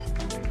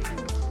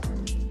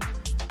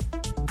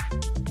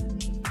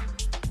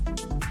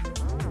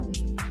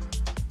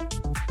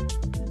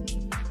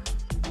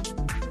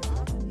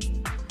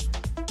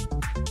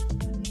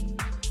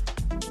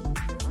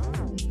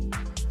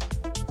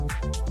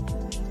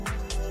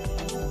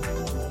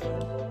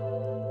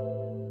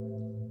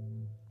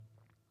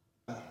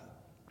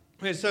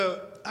Okay, so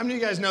how many of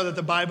you guys know that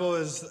the Bible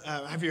is,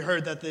 have you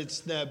heard that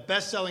it's the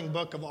best-selling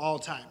book of all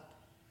time?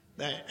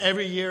 That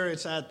every year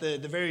it's at the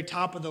very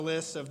top of the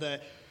list of the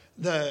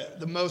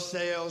most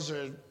sales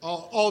or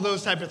all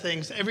those type of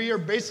things. Every year,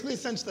 basically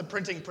since the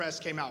printing press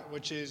came out,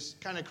 which is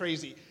kind of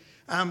crazy.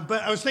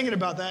 But I was thinking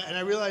about that, and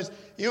I realized,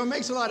 it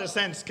makes a lot of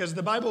sense because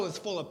the Bible is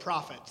full of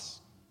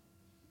prophets.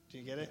 Do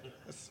you get it?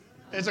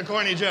 It's a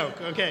corny joke.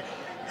 Okay.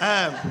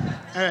 All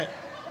right.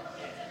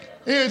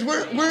 Anyways,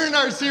 we're in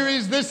our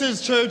series, This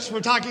is Church. We're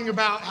talking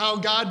about how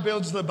God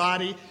builds the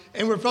body,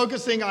 and we're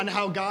focusing on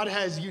how God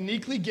has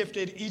uniquely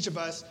gifted each of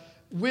us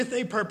with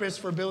a purpose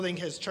for building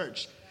his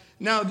church.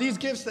 Now, these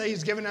gifts that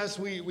he's given us,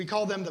 we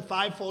call them the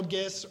fivefold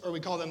gifts, or we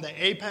call them the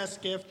APES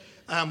gift,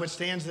 which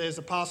stands as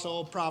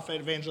apostle,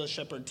 prophet, evangelist,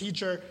 shepherd,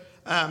 teacher,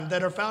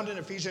 that are found in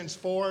Ephesians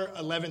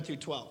 4:11 through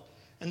 12.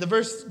 And the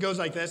verse goes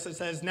like this. It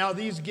says, "Now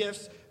these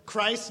gifts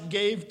Christ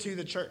gave to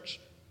the church,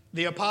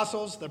 the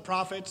apostles, the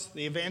prophets,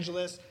 the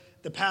evangelists,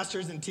 the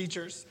pastors and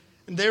teachers,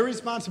 and their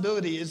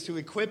responsibility is to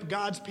equip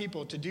God's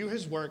people to do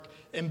his work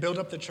and build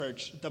up the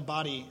church, the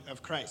body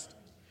of Christ."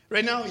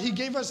 Right now, he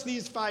gave us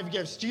these 5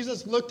 gifts.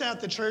 Jesus looked at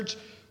the church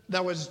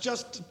that was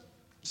just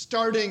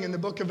starting in the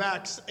book of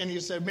Acts, and he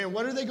said, man,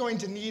 what are they going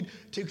to need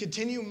to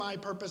continue my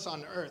purpose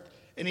on earth?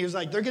 And he was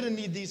like, they're going to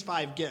need these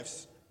 5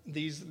 gifts.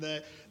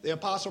 The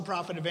apostle,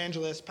 prophet,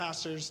 evangelist,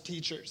 pastors,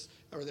 teachers,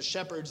 or the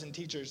shepherds and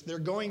teachers. They're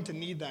going to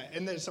need that.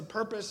 And there's a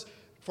purpose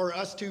for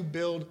us to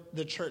build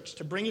the church,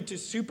 to bring it to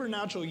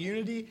supernatural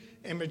unity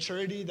and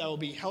maturity that will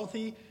be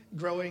healthy,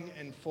 growing,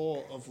 and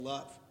full of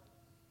love.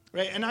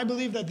 Right? And I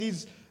believe that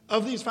these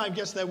 5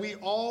 gifts, that we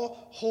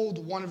all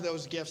hold one of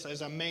those gifts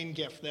as a main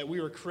gift that we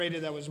were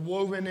created, that was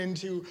woven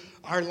into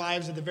our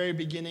lives at the very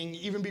beginning,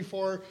 even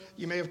before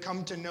you may have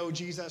come to know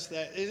Jesus,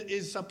 that it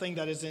is something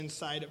that is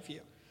inside of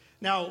you.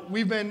 Now,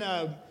 we've been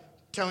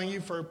telling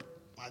you for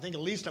I think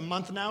at least a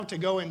month now to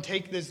go and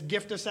take this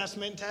gift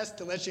assessment test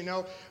to let you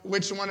know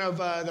which one of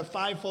the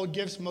 5-fold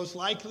gifts most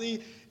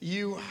likely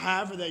you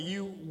have or that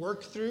you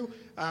work through.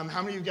 How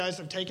many of you guys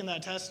have taken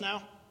that test now?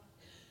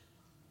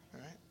 All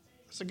right.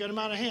 That's a good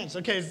amount of hands.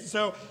 Okay,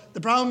 so the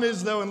problem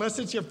is, though, unless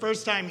it's your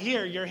first time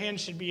here, your hand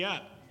should be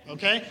up,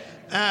 okay?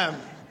 But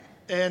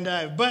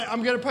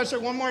I'm going to push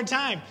it one more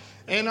time,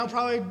 and I'll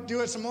probably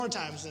do it some more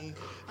times and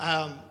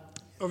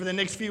over the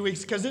next few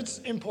weeks because it's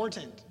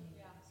important.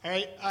 All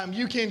right,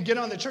 you can get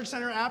on the Church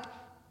Center app.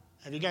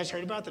 Have you guys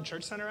heard about the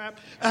Church Center app?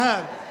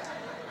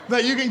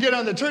 But you can get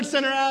on the Church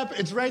Center app.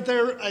 It's right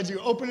there as you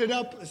open it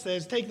up. It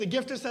says, take the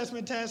gift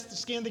assessment test,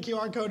 scan the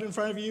QR code in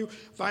front of you,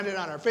 find it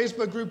on our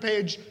Facebook group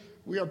page.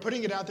 We are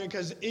putting it out there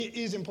because it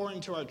is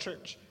important to our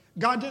church.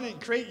 God didn't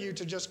create you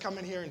to just come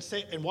in here and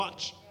sit and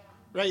watch,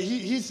 right?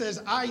 He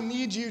says, I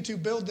need you to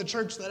build the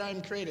church that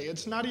I'm creating.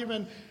 It's not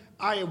even,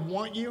 I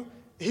want you.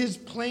 His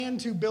plan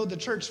to build the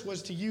church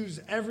was to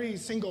use every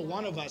single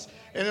one of us.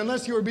 And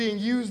unless you are being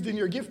used in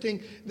your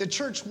gifting, the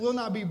church will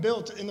not be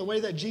built in the way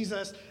that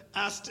Jesus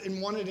asked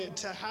and wanted it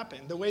to happen,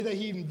 the way that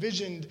he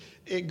envisioned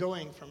it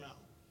going from now.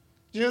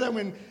 Do you know that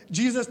when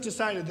Jesus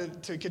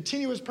decided to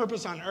continue his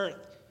purpose on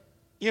earth,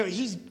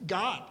 he's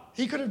God.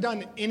 He could have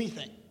done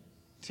anything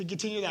to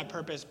continue that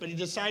purpose, but he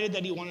decided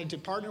that he wanted to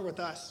partner with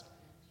us.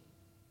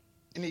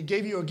 And he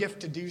gave you a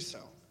gift to do so.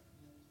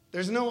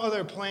 There's no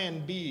other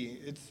plan B.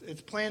 It's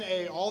plan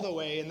A all the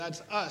way, and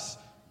that's us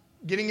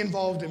getting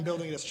involved in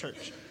building this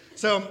church.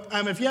 So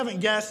if you haven't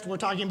guessed, we're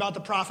talking about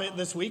the prophet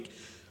this week.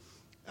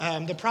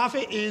 The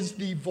prophet is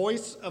the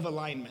voice of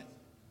alignment.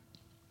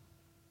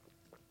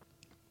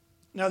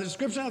 Now, the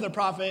description of the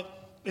prophet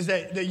is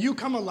that you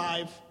come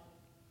alive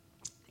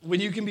when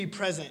you can be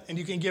present and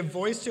you can give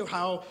voice to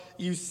how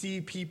you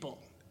see people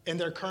in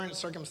their current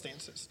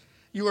circumstances.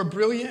 You are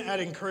brilliant at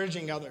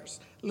encouraging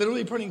others,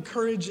 literally putting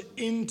courage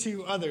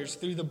into others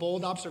through the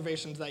bold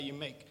observations that you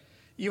make.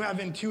 You have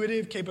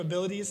intuitive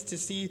capabilities to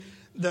see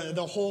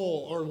the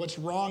whole or what's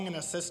wrong in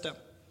a system,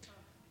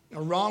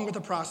 or wrong with the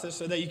process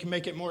so that you can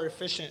make it more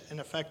efficient and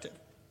effective.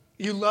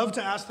 You love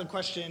to ask the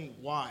question,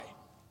 why,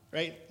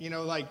 right? You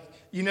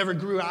never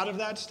grew out of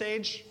that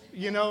stage,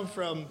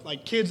 from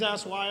kids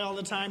ask why all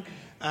the time.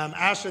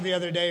 Asher the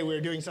other day, we were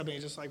doing something,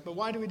 he's just like, but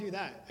why do we do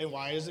that? And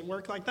why does it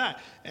work like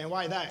that? And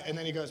why that? And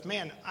then he goes,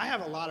 man, I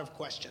have a lot of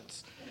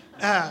questions.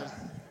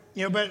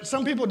 But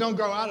some people don't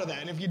grow out of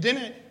that. And if you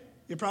didn't,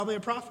 you're probably a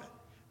prophet,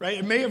 right?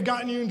 It may have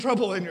gotten you in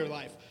trouble in your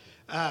life.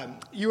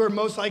 You are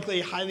most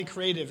likely highly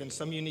creative in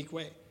some unique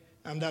way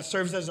that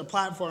serves as a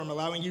platform,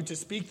 allowing you to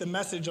speak the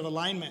message of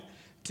alignment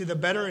to the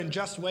better and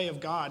just way of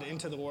God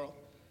into the world.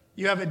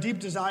 You have a deep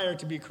desire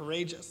to be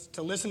courageous,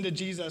 to listen to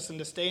Jesus and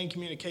to stay in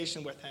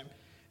communication with him.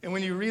 And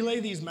when you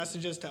relay these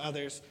messages to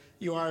others,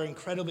 you are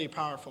incredibly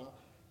powerful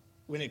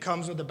when it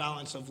comes with the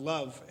balance of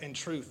love and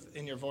truth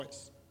in your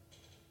voice.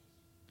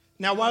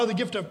 Now, while the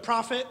gift of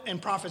prophet and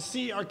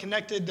prophecy are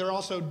connected, they're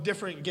also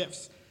different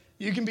gifts.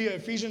 You can be an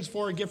Ephesians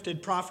 4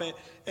 gifted prophet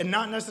and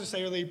not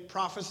necessarily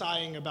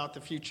prophesying about the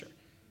future.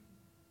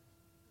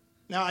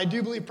 Now, I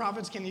do believe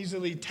prophets can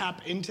easily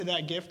tap into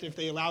that gift if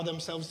they allow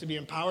themselves to be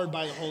empowered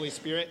by the Holy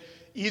Spirit,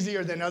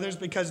 easier than others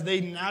because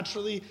they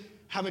naturally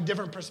have a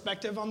different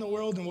perspective on the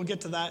world, and we'll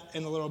get to that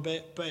in a little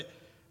bit. But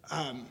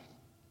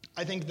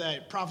I think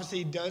that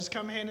prophecy does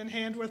come hand in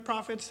hand with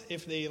prophets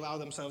if they allow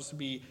themselves to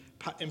be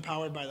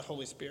empowered by the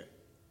Holy Spirit.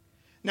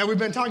 Now, we've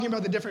been talking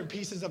about the different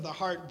pieces of the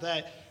heart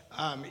that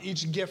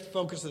each gift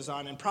focuses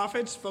on, and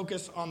prophets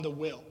focus on the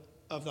will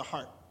of the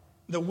heart.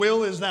 The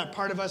will is that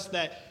part of us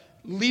that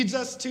leads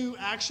us to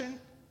action,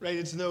 right?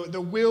 It's the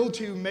will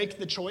to make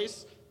the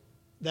choice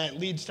that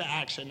leads to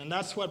action, and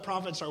that's what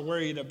prophets are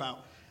worried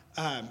about.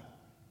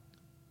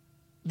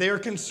 They are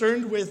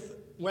concerned with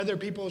whether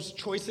people's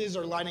choices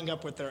are lining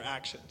up with their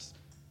actions.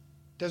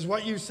 Does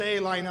what you say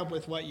line up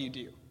with what you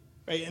do?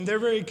 Right? And they're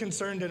very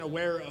concerned and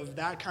aware of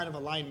that kind of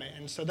alignment.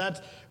 And so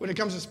that's, when it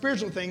comes to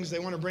spiritual things, they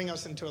want to bring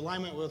us into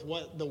alignment with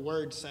what the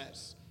Word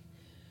says.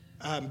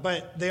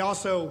 But they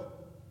also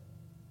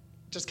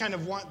just kind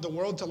of want the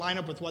world to line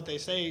up with what they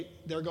say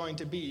they're going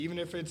to be. Even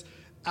if it's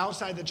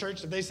outside the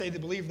church, if they say they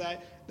believe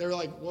that, they're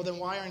like, well, then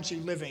why aren't you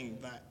living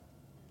that?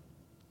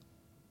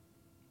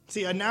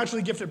 See, a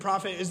naturally gifted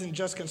prophet isn't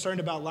just concerned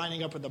about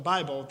lining up with the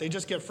Bible. They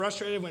just get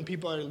frustrated when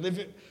people are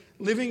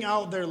living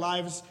out their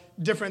lives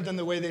different than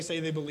the way they say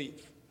they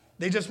believe.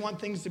 They just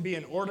want things to be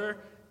in order,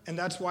 and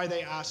that's why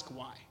they ask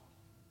why.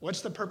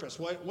 What's the purpose?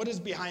 What is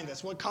behind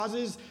this? What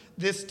causes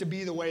this to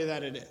be the way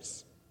that it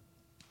is?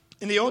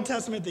 In the Old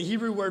Testament, the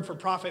Hebrew word for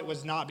prophet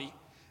was nabi,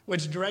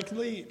 which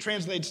directly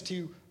translates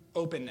to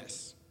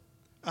openness.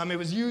 It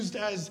was used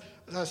as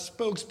a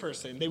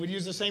spokesperson. They would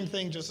use the same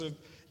thing, just of,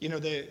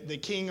 the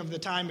king of the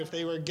time, if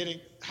they were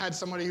had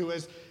somebody who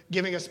was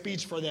giving a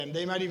speech for them,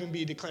 they might even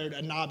be declared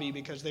a nabi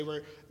because they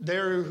were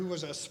there who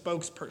was a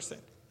spokesperson.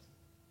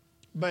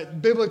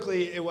 But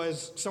biblically, it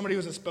was somebody who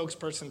was a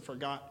spokesperson for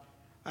God.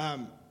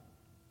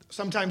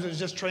 Sometimes it was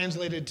just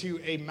translated to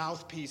a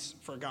mouthpiece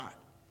for God.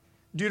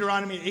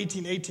 Deuteronomy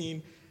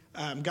 18:18,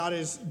 God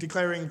is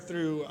declaring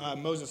through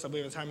Moses, I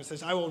believe at the time, it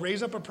says, I will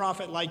raise up a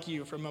prophet like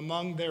you from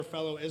among their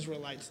fellow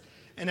Israelites,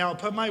 and I will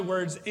put my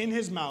words in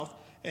his mouth,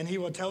 and he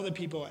will tell the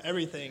people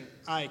everything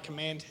I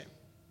command him.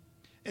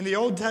 In the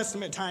Old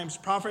Testament times,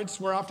 prophets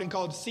were often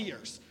called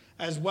seers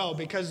as well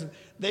because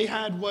they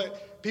had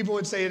what people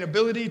would say an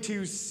ability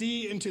to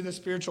see into the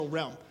spiritual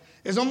realm.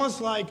 It's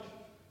almost like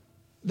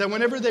that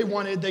whenever they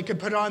wanted, they could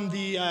put on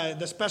the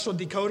special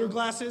decoder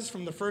glasses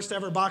from the first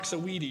ever box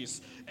of Wheaties,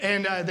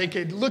 and they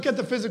could look at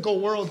the physical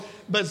world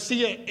but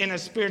see it in a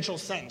spiritual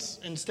sense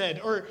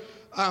instead. Or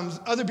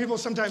other people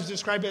sometimes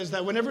describe it as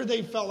that whenever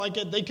they felt like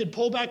it, they could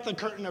pull back the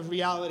curtain of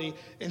reality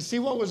and see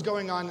what was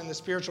going on in the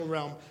spiritual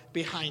realm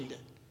behind it.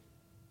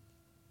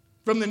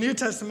 From the New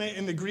Testament,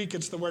 in the Greek,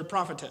 it's the word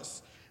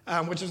prophetess,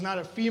 which is not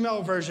a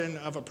female version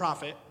of a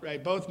prophet,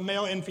 right? Both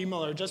male and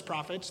female are just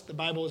prophets. The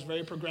Bible is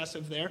very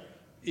progressive there.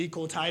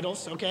 Equal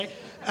titles, okay?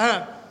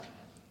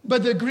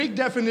 But the Greek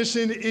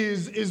definition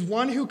is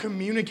one who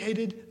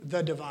communicated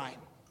the divine,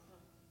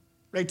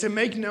 right? To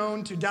make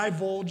known, to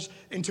divulge,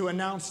 and to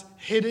announce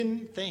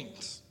hidden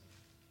things.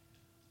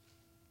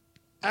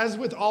 As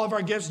with all of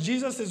our gifts,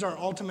 Jesus is our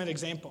ultimate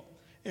example.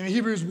 In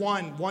Hebrews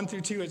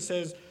 1:1-2, it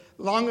says,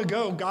 long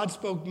ago, God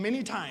spoke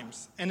many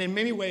times and in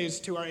many ways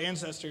to our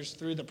ancestors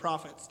through the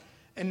prophets.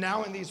 And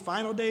now in these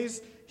final days,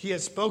 he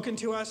has spoken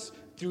to us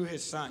through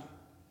his Son.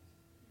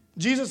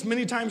 Jesus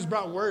many times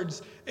brought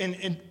words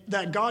and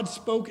that God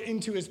spoke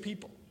into his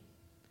people.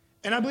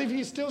 And I believe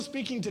he's still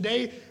speaking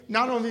today,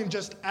 not only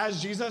just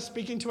as Jesus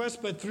speaking to us,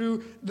 but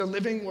through the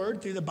living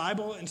word, through the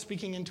Bible, and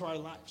speaking into our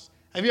lives.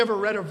 Have you ever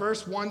read a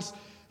verse once,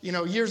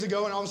 years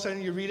ago, and all of a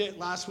sudden you read it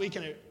last week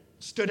and it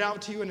stood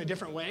out to you in a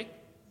different way?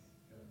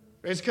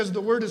 It's because the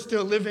word is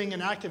still living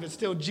and active. It's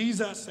still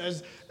Jesus,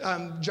 as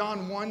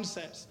John 1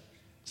 says,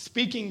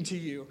 speaking to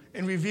you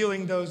and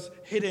revealing those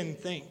hidden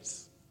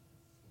things.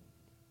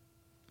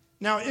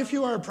 Now, if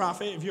you are a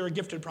prophet, if you're a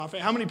gifted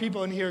prophet, how many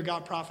people in here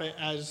got prophet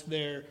as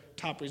their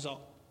top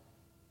result?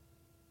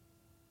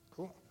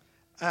 Cool.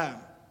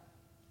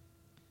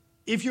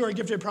 If you are a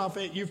gifted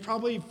prophet, you've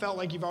probably felt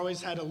like you've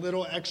always had a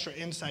little extra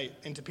insight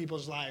into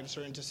people's lives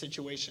or into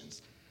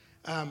situations.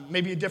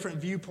 Maybe a different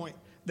viewpoint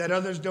that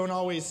others don't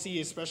always see,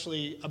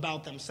 especially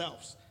about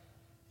themselves.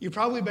 You've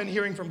probably been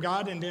hearing from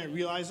God and didn't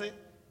realize it.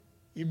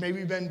 You've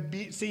maybe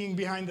been seeing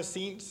behind the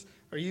scenes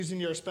or using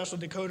your special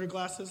decoder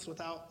glasses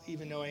without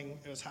even knowing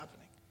it was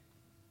happening.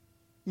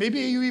 Maybe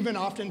you even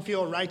often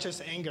feel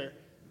righteous anger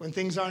when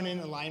things aren't in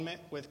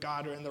alignment with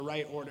God or in the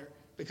right order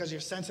because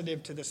you're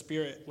sensitive to the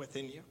Spirit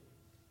within you.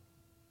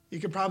 You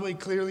could probably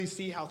clearly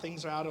see how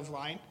things are out of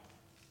line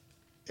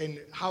and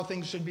how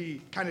things should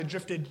be kind of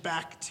drifted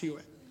back to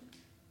it.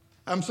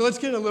 So let's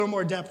get a little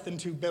more depth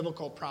into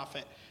biblical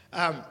prophet.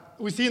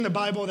 We see in the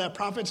Bible that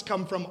prophets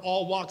come from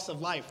all walks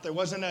of life. There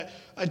wasn't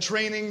a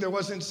training, there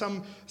wasn't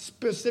some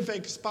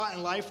specific spot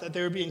in life that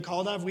they were being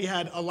called of. We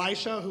had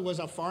Elisha, who was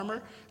a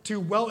farmer, to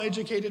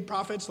well-educated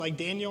prophets like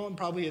Daniel and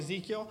probably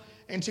Ezekiel,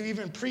 and to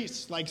even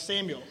priests like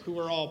Samuel, who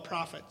were all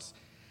prophets.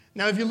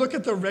 Now, if you look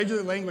at the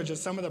regular language of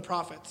some of the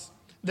prophets,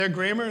 their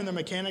grammar and their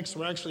mechanics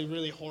were actually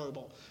really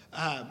horrible.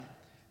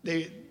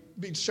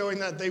 Showing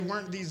that they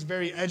weren't these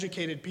very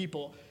educated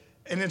people.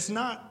 And it's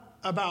not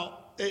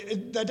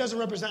that doesn't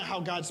represent how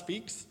God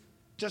speaks,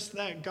 just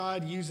that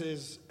God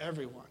uses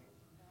everyone.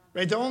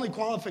 Right? The only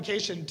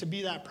qualification to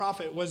be that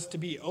prophet was to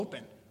be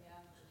open.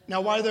 Now,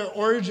 while their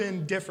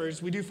origin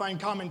differs, we do find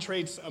common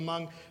traits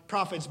among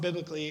prophets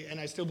biblically, and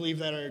I still believe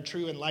that are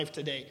true in life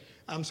today.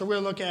 So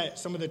we're going to look at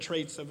some of the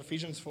traits of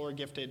Ephesians 4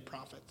 gifted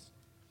prophets.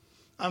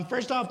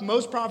 First off,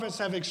 most prophets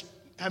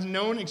have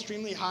known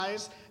extremely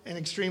highs and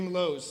extreme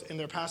lows in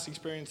their past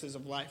experiences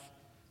of life.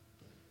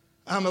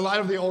 A lot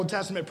of the Old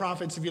Testament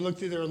prophets, if you look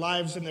through their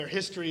lives and their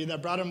history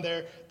that brought them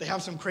there, they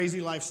have some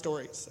crazy life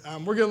stories.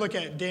 We're going to look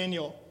at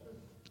Daniel.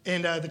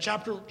 In the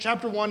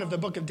chapter 1 of the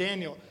book of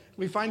Daniel,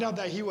 we find out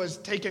that he was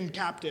taken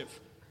captive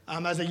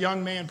as a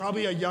young man,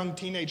 probably a young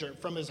teenager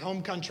from his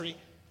home country,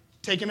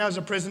 taken as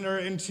a prisoner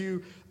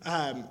into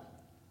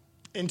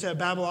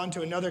Babylon,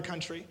 to another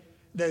country.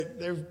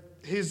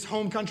 His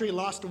home country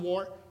lost a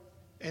war,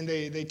 and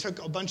they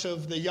took a bunch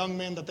of the young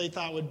men that they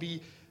thought would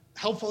be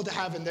helpful to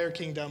have in their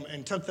kingdom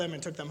and took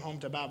them home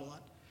to Babylon.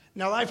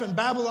 Now, life in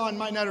Babylon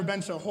might not have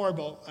been so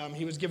horrible.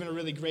 He was given a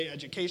really great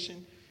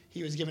education.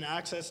 He was given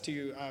access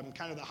to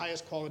kind of the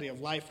highest quality of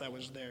life that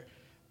was there.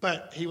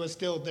 But he was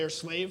still their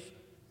slave,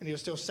 and he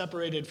was still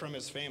separated from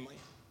his family.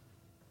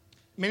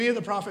 Many of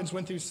the prophets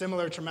went through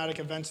similar traumatic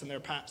events in their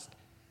past.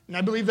 And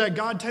I believe that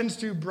God tends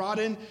to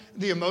broaden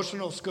the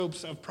emotional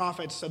scopes of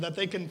prophets so that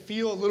they can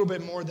feel a little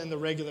bit more than the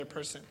regular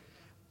person.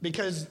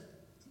 Because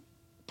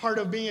part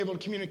of being able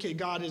to communicate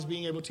God is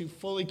being able to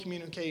fully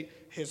communicate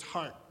his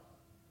heart.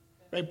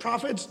 Right?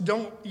 Prophets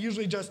don't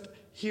usually just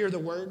hear the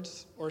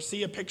words or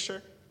see a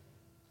picture.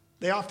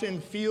 They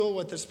often feel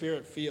what the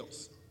Spirit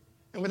feels.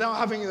 And without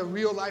having the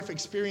real life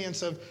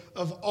experience of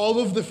all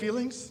of the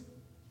feelings,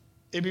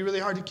 it'd be really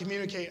hard to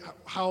communicate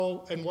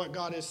how and what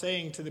God is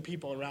saying to the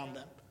people around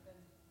them.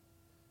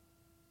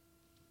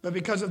 But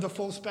because of the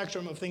full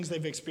spectrum of things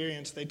they've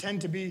experienced, they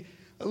tend to be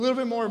a little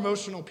bit more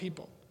emotional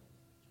people.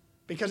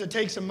 Because it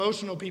takes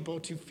emotional people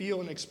to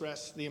feel and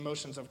express the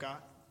emotions of God.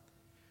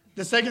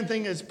 The second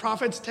thing is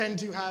prophets tend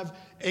to have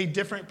a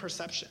different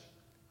perception.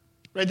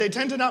 Right? They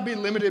tend to not be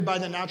limited by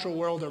the natural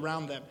world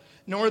around them,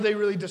 nor are they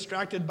really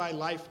distracted by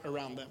life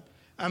around them.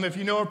 If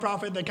you know a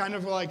prophet, they kind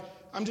of are like,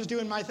 I'm just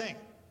doing my thing.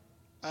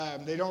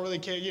 They don't really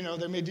care.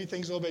 They may do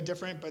things a little bit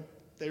different, but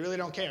they really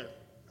don't care.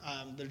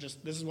 They're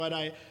just, this is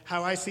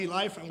how I see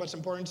life and what's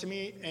important to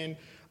me. And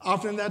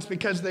often that's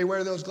because they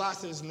wear those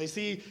glasses and they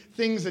see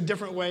things a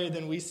different way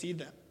than we see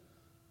them.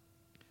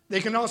 They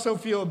can also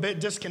feel a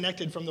bit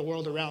disconnected from the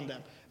world around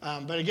them.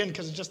 But again,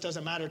 because it just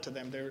doesn't matter to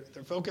them.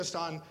 They're focused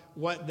on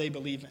what they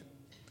believe in.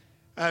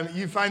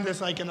 You find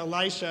this like in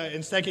Elisha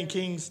in 2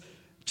 Kings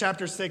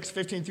chapter 6,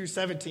 15 through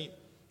 17. It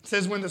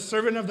says, when the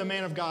servant of the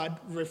man of God,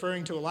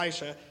 referring to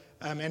Elisha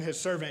and his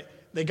servant,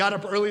 they got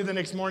up early the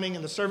next morning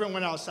and the servant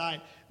went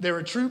outside. There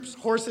were troops,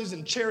 horses,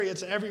 and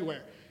chariots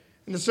everywhere.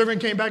 And the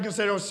servant came back and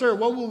said, "Oh, sir,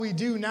 what will we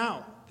do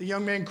now?" The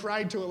young man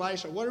cried to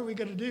Elisha, "What are we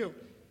going to do?"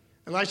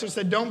 Elisha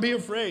said, "Don't be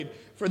afraid,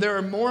 for there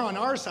are more on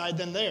our side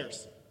than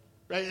theirs."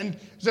 Right? And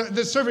so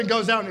the servant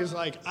goes out and he's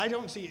like, "I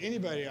don't see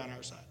anybody on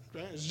our side.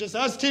 Right? It's just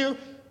us two,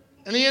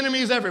 and the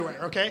enemy's everywhere,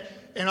 okay?"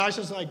 And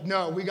Elisha's like,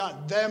 "No, we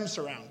got them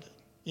surrounded."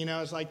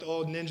 It's like the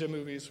old ninja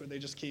movies where they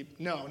just keep,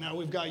 "No, now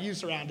we've got you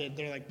surrounded."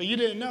 They're like, "But you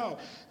didn't know."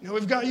 "No,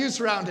 we've got you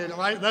surrounded."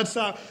 That's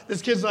how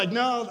this kid's like,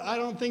 "No, I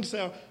don't think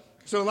so."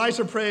 So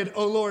Elisha prayed,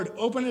 "Oh Lord,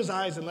 open his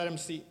eyes and let him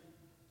see."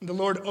 And the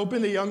Lord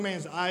opened the young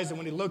man's eyes, and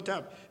when he looked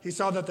up, he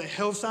saw that the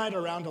hillside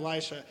around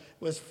Elisha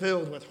was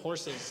filled with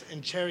horses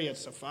and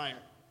chariots of fire.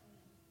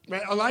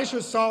 Right?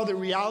 Elisha saw the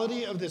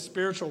reality of the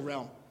spiritual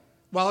realm,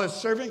 while his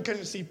servant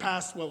couldn't see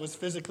past what was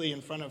physically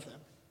in front of them.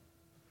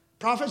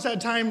 Prophets, at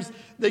times,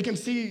 they can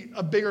see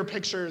a bigger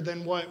picture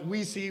than what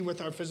we see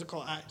with our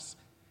physical eyes.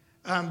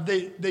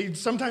 They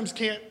sometimes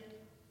can't,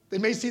 they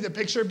may see the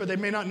picture, but they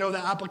may not know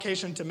the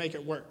application to make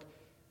it work.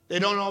 They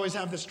don't always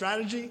have the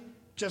strategy,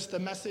 just the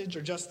message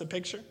or just the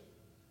picture.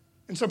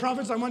 And so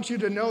prophets, I want you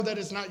to know that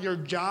it's not your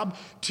job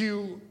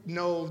to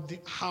know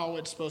how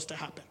it's supposed to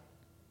happen.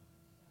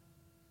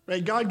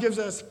 Right? God gives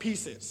us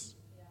pieces.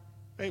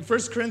 Right?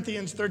 1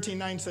 Corinthians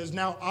 13:9 says,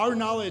 "Now our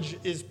knowledge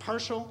is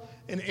partial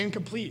and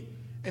incomplete,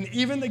 and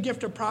even the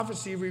gift of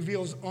prophecy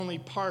reveals only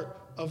part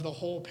of the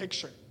whole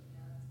picture."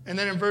 And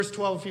then in verse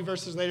 12, a few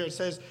verses later, it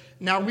says,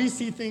 "Now we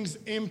see things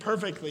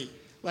imperfectly,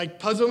 like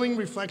puzzling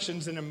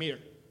reflections in a mirror."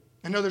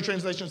 Another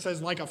translation says,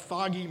 like a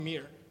foggy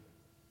mirror.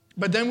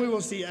 "But then we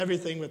will see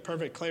everything with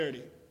perfect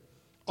clarity.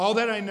 All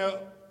that I know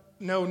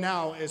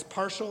now is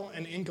partial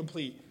and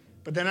incomplete,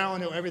 but then I will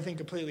know everything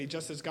completely,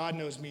 just as God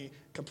knows me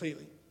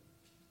completely."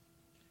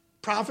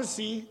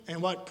 Prophecy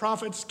and what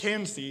prophets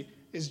can see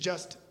is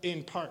just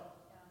in part.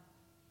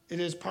 It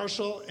is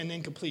partial and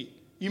incomplete.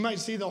 You might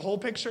see the whole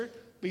picture,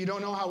 but you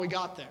don't know how we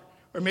got there.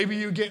 Or maybe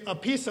you get a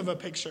piece of a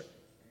picture,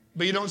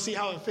 but you don't see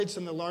how it fits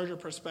in the larger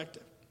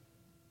perspective.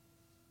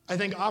 I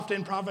think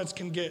often prophets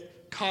can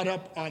get caught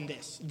up on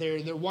this.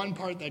 They're one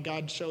part that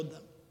God showed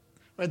them.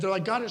 Right? They're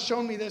like, "God has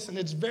shown me this, and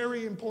it's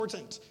very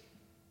important."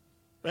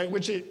 Right?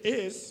 Which it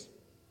is.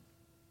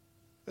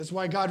 That's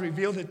why God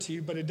revealed it to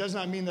you, but it does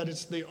not mean that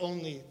it's the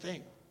only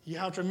thing. You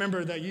have to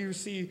remember that you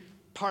see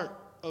part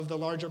of the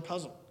larger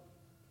puzzle,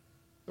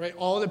 right?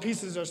 All the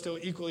pieces are still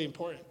equally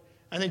important.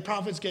 I think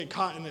prophets get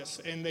caught in this,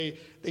 and they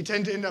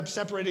tend to end up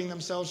separating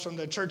themselves from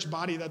the church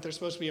body that they're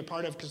supposed to be a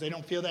part of because they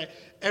don't feel that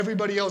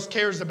everybody else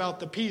cares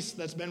about the piece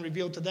that's been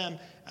revealed to them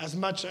as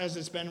much as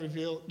it's been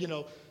revealed,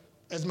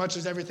 as much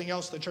as everything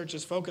else the church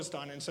is focused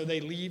on. And so they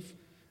leave,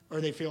 or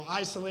they feel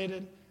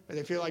isolated, or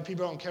they feel like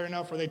people don't care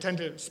enough, or they tend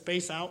to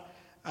space out.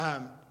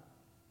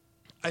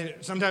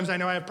 Sometimes I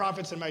know I have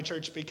prophets in my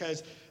church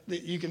because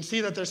you can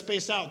see that they're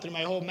spaced out through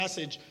my whole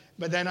message.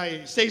 But then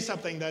I say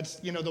something that's,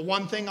 the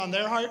one thing on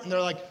their heart, and they're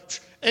like,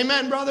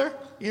 amen, brother,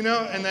 and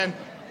then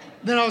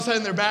all of a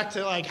sudden they're back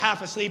to like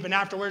half asleep, and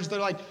afterwards they're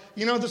like,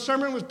 the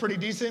sermon was pretty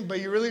decent, but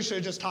you really should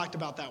have just talked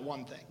about that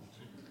one thing,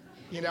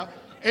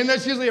 And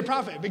that's usually a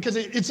prophet because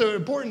it's an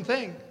important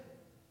thing.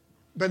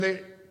 But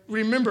they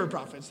remember,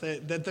 prophets,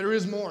 that there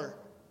is more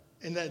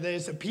and that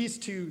there's a piece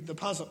to the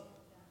puzzle.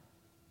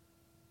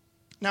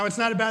 Now, it's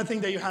not a bad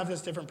thing that you have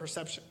this different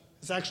perception.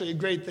 It's actually a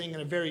great thing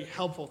and a very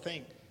helpful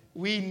thing.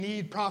 We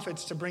need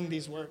prophets to bring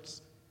these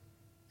words.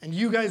 And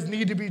you guys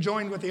need to be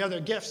joined with the other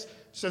gifts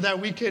so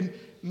that we can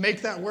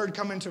make that word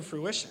come into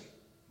fruition.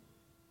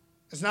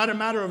 It's not a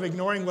matter of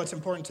ignoring what's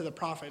important to the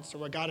prophets or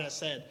what God has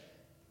said.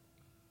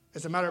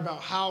 It's a matter about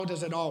how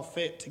does it all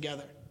fit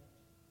together.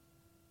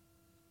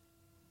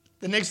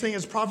 The next thing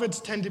is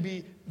prophets tend to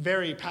be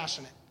very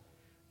passionate.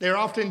 They are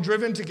often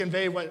driven to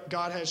convey what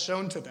God has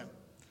shown to them,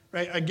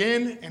 right?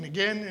 Again and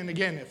again and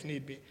again, if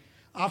need be.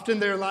 Often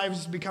their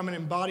lives become an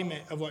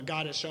embodiment of what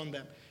God has shown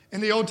them. In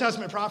the Old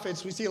Testament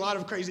prophets, we see a lot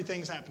of crazy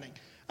things happening.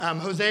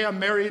 Hosea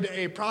married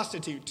a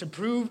prostitute to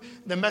prove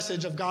the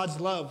message of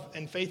God's love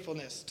and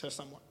faithfulness to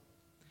someone.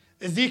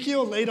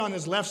 Ezekiel laid on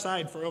his left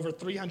side for over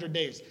 300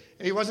 days.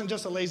 And he wasn't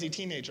just a lazy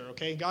teenager,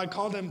 okay? God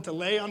called him to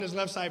lay on his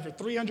left side for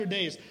 300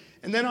 days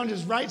and then on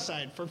his right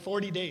side for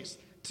 40 days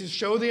to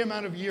show the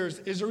amount of years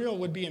Israel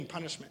would be in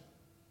punishment.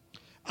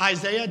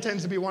 Isaiah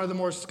tends to be one of the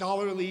more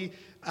scholarly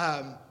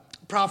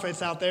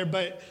prophets out there,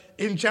 but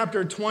in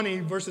chapter 20,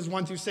 verses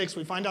 1 through 6,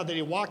 we find out that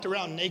he walked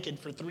around naked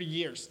for 3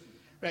 years,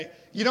 right?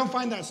 You don't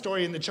find that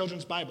story in the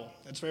children's Bible.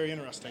 That's very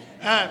interesting.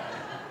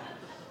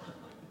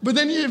 But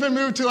then you even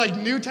move to like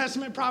New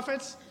Testament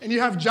prophets, and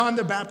you have John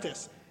the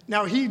Baptist.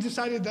 Now, he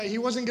decided that he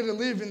wasn't going to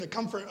live in the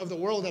comfort of the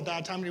world at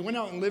that time, and he went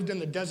out and lived in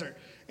the desert.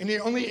 And he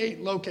only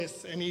ate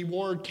locusts, and he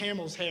wore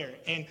camel's hair.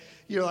 And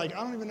you're like,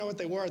 I don't even know what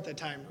they wore at that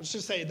time. Let's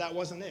just say that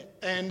wasn't it.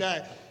 And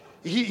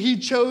he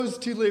chose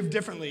to live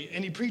differently,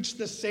 and he preached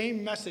the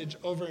same message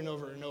over and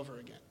over and over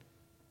again.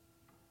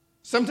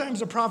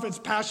 Sometimes a prophet's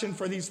passion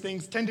for these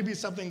things tend to be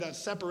something that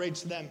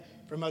separates them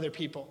from other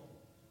people,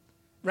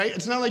 right?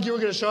 It's not like you were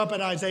going to show up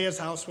at Isaiah's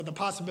house with the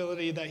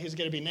possibility that he's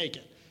going to be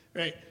naked,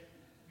 right?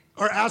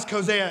 Or ask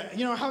Hosea,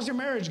 how's your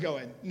marriage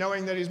going,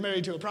 knowing that he's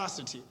married to a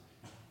prostitute.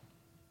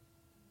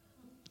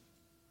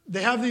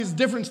 They have these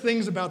different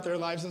things about their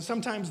lives, and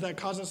sometimes that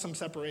causes some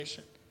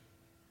separation.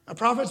 A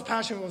prophet's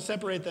passion will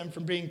separate them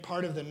from being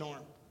part of the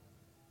norm.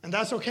 And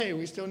that's okay.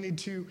 We still need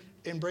to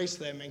embrace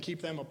them and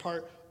keep them a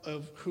part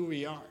of who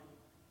we are.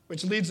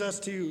 Which leads us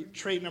to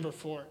trait number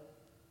 4.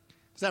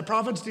 Is that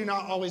prophets do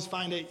not always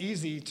find it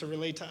easy to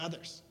relate to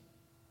others.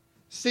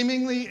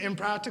 Seemingly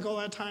impractical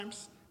at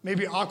times,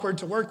 maybe awkward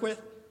to work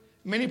with,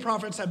 many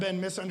prophets have been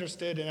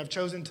misunderstood and have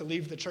chosen to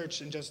leave the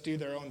church and just do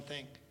their own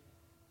thing.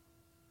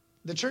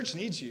 The church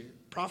needs you.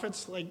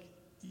 Prophets,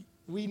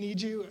 we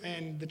need you,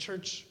 and the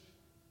church,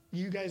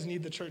 you guys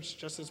need the church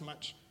just as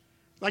much.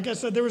 Like I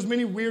said, there was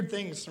many weird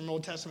things from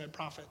Old Testament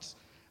prophets.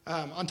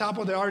 On top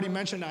of the already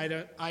mentioned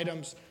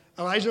items,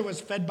 Elijah was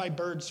fed by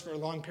birds for a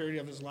long period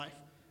of his life.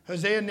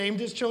 Hosea named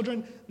his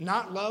children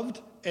not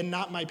loved and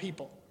not my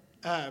people.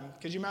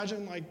 Could you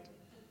imagine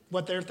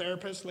what their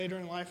therapist later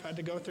in life had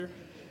to go through?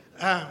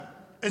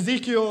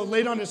 Ezekiel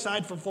laid on his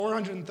side for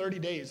 430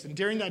 days, and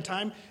during that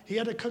time, he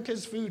had to cook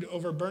his food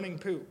over burning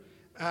poo.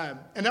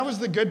 And that was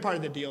the good part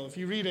of the deal. If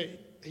you read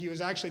it, he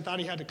was actually thought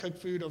he had to cook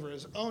food over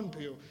his own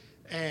poo.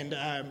 And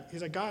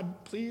he's like,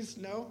 God, please,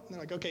 no. And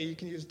they're like, okay, you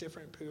can use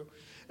different poo.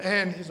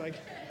 And he's like,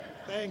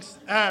 thanks.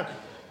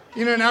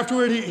 And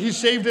afterward, he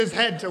shaved his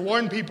head to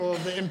warn people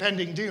of the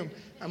impending doom.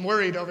 I'm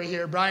worried over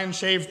here. Brian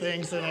shaved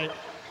things, and I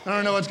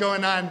don't know what's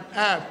going on.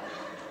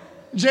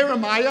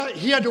 Jeremiah,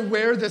 he had to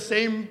wear the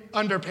same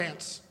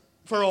underpants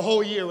for a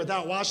whole year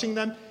without washing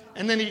them.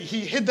 And then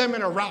he hid them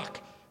in a rock.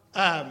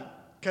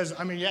 Because,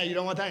 you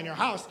don't want that in your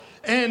house.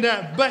 And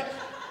but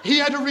he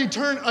had to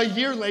return a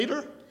year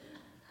later.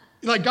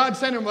 God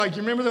sent him, you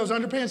remember those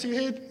underpants you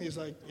hid? He's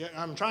like, yeah,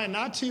 I'm trying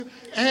not to.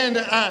 And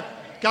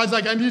God's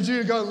like, I need you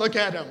to go look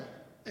at them.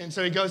 And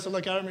so he goes to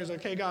look at them. He's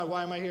like, hey, God,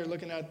 why am I here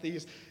looking at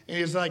these? And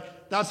he's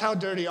like, that's how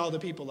dirty all the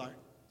people are.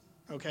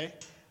 Okay?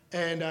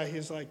 And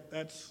he's like,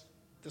 that's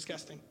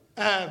disgusting.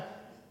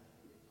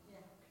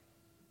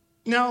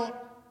 Now,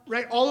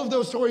 right, all of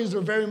those stories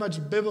are very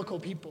much biblical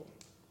people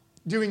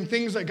doing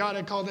things that God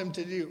had called them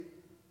to do.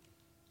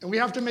 And we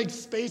have to make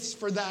space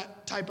for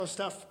that type of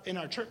stuff in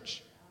our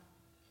church.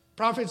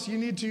 Prophets, you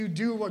need to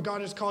do what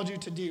God has called you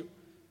to do,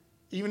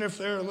 even if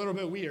they're a little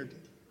bit weird.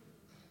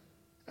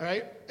 All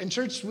right? In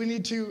church, we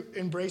need to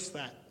embrace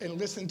that and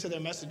listen to their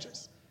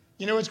messages.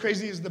 You know what's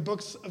crazy is the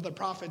books of the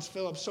prophets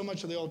fill up so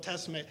much of the Old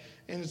Testament,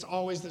 and it's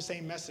always the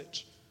same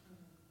message.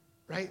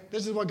 Right?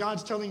 This is what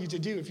God's telling you to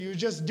do. If you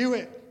just do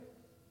it,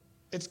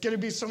 it's going to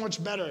be so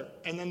much better.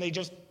 And then they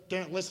just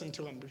didn't listen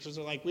to him because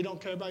they're like, we don't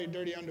care about your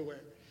dirty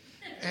underwear.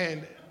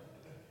 And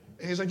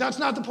he's like, that's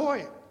not the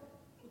point.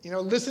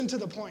 Listen to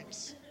the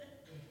points.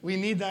 We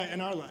need that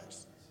in our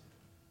lives.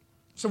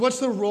 So what's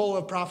the role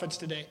of prophets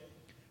today?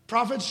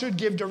 Prophets should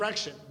give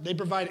direction. They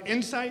provide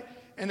insight,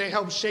 and they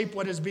help shape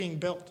what is being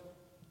built.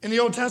 In the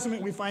Old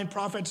Testament, we find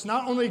prophets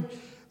not only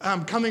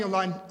coming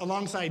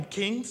alongside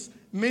kings,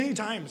 many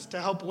times to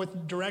help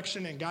with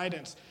direction and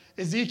guidance.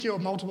 Ezekiel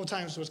multiple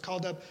times was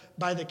called up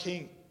by the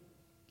king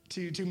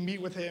to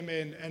meet with him,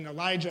 and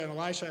Elijah and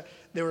Elisha,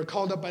 they were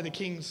called up by the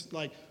kings,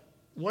 like,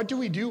 what do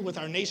we do with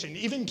our nation?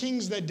 Even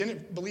kings that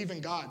didn't believe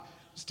in God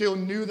still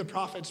knew the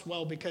prophets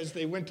well because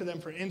they went to them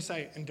for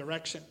insight and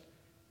direction.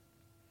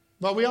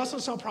 But we also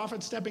saw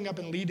prophets stepping up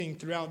and leading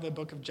throughout the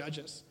book of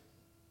Judges.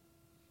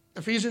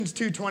 Ephesians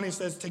 2:20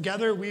 says,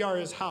 together we are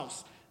his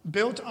house,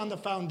 built on the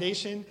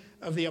foundation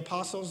of the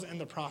apostles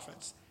and the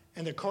prophets,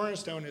 and the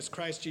cornerstone is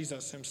Christ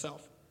Jesus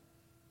himself.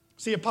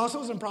 See,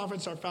 apostles and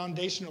prophets are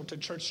foundational to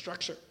church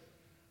structure.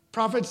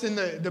 Prophets in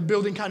the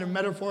building kind of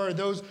metaphor are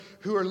those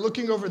who are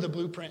looking over the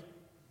blueprint.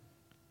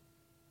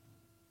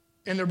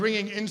 And they're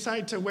bringing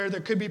insight to where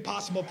there could be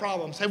possible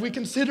problems. Have we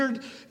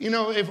considered,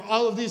 if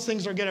all of these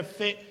things are going to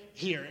fit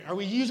here? Are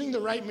we using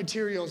the right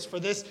materials for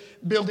this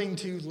building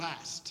to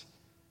last?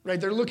 Right?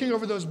 They're looking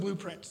over those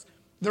blueprints.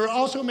 They're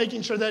also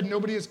making sure that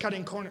nobody is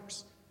cutting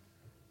corners.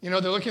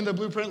 They're looking at the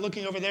blueprint,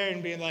 looking over there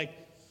and being like,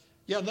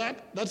 yeah,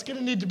 that's going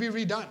to need to be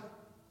redone.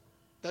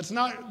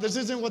 This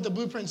isn't what the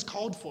blueprint's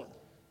called for.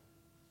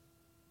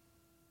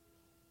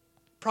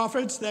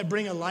 Prophets that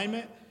bring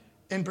alignment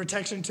and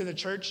protection to the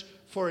church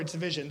for its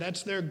vision.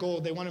 That's their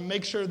goal. They want to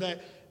make sure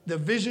that the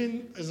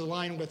vision is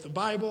aligned with the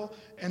Bible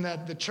and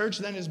that the church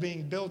then is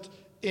being built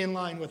in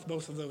line with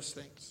both of those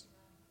things.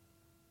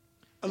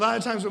 A lot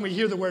of times when we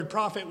hear the word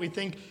prophet, we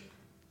think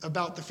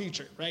about the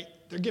future, right?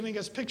 They're giving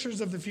us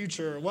pictures of the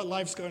future or what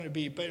life's going to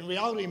be. But in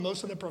reality,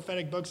 most of the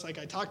prophetic books, like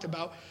I talked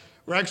about,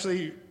 were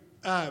actually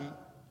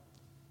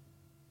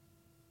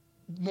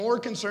more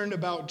concerned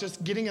about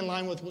just getting in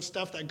line with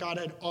stuff that God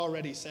had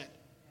already said.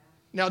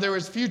 Now, there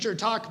was future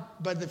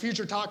talk, but the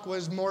future talk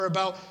was more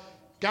about,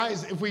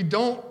 guys, if we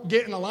don't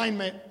get in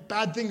alignment,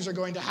 bad things are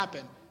going to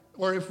happen.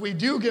 Or if we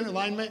do get in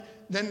alignment,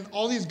 then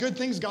all these good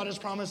things God has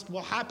promised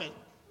will happen.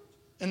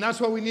 And that's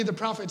what we need the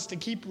prophets to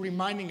keep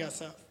reminding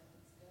us of.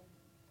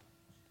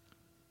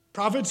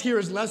 Prophets here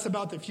is less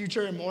about the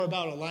future and more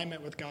about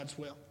alignment with God's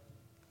will.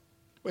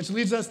 Which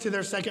leads us to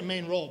their second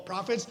main role.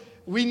 Prophets,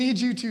 we need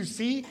you to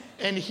see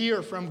and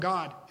hear from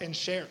God and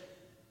share.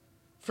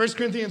 1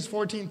 Corinthians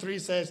 14:3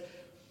 says,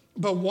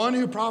 but one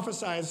who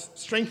prophesies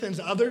strengthens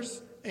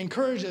others,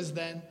 encourages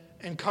them,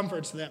 and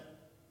comforts them.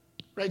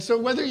 Right? So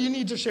whether you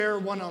need to share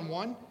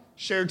one-on-one,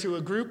 share to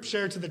a group,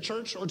 share to the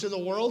church, or to the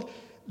world,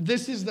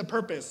 this is the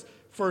purpose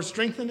for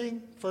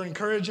strengthening, for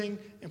encouraging,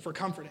 and for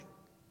comforting.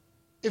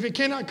 If it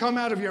cannot come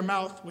out of your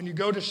mouth when you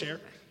go to share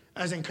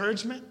as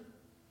encouragement,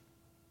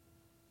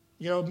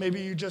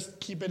 maybe you just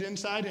keep it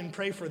inside and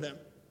pray for them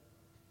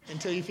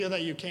until you feel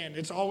that you can.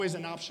 It's always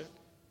an option.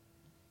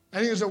 I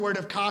think there's a word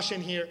of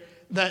caution here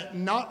that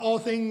not all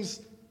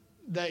things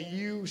that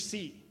you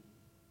see,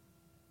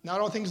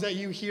 not all things that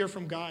you hear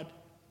from God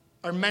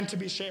are meant to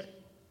be shared.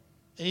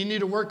 And you need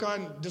to work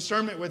on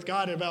discernment with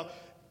God about,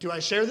 do I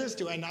share this?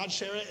 Do I not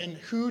share it? And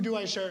who do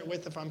I share it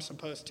with if I'm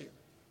supposed to?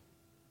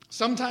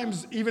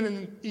 Sometimes, even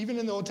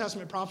in the Old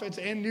Testament prophets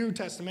and New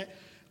Testament,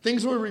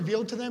 things were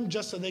revealed to them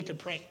just so they could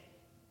pray.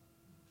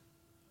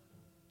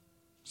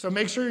 So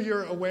make sure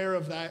you're aware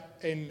of that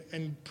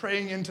and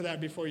praying into that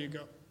before you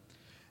go.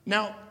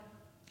 Now,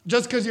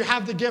 just because you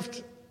have the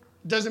gift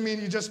doesn't mean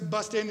you just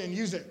bust in and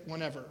use it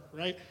whenever,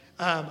 right?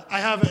 I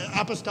have an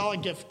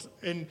apostolic gift,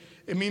 and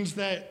it means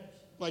that,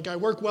 I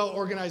work well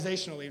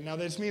organizationally. Now,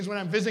 this means when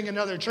I'm visiting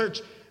another church,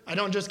 I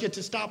don't just get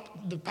to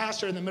stop the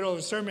pastor in the middle of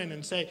a sermon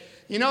and say,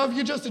 if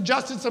you just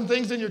adjusted some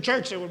things in your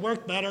church, it would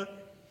work better.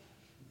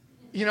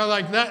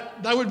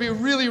 That would be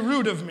really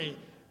rude of me.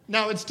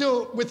 Now, it's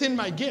still within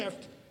my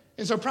gift.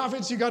 And so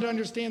prophets, you got to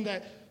understand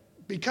that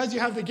because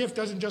you have the gift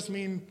doesn't just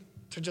mean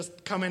to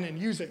just come in and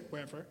use it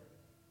wherever.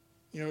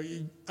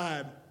 1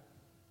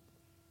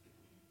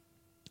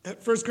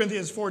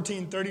 Corinthians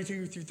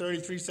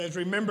 14:32-33 says,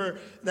 remember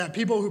that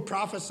people who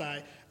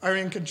prophesy are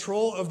in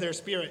control of their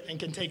spirit and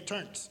can take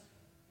turns.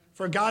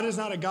 For God is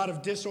not a God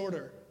of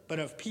disorder, but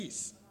of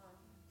peace,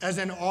 as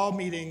in all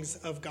meetings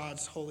of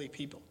God's holy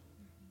people.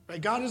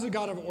 Right? God is a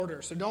God of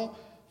order, so don't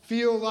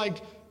feel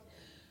like,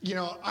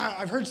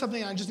 I've heard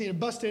something and I just need to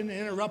bust in and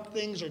interrupt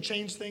things or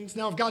change things.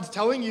 Now, if God's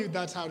telling you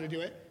that's how to do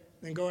it,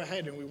 then go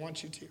ahead and we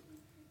want you to.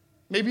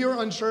 Maybe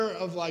you're unsure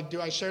of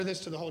do I share this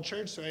to the whole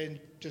church? Do I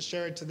just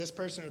share it to this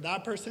person or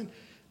that person?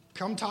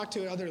 Come talk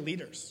to other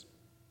leaders.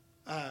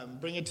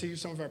 Bring it to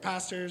some of our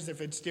pastors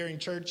if it's during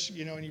church,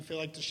 and you feel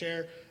like to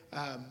share.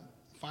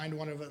 find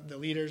one of the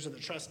leaders or the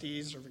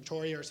trustees or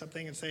Victoria or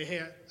something and say,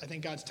 hey, I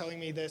think God's telling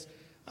me this.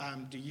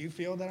 Do you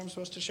feel that I'm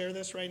supposed to share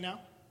this right now?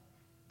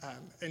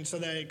 And so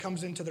that it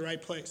comes into the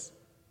right place.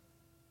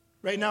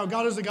 Right now,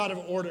 God is a God of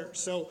order,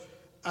 so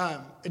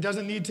it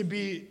doesn't need to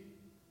be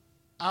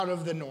out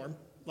of the norm.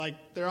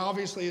 Like, there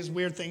obviously is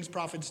weird things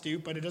prophets do,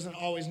 but it doesn't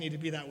always need to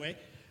be that way.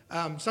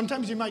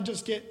 Sometimes you might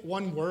just get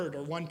one word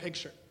or one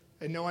picture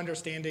and no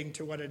understanding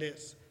to what it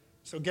is.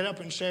 So get up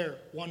and share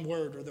one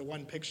word or the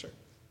one picture.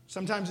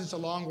 Sometimes it's a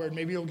long word.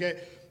 Maybe you'll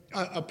get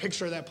a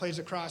picture that plays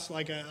across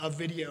like a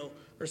video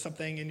or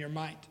something in your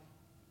mind,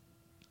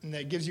 and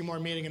that gives you more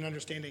meaning and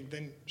understanding.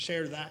 Then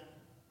share that.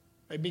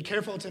 Right? Be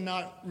careful to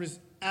not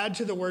add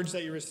to the words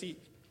that you receive.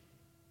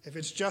 If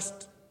it's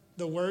just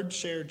the word,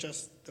 share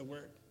just the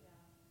word.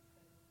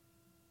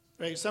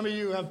 Right? Some of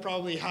you have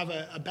probably have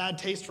a bad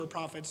taste for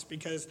prophets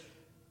because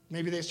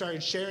maybe they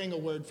started sharing a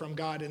word from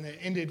God and they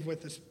ended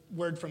with this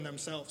word from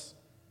themselves.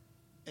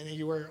 And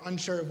you were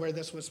unsure of where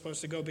this was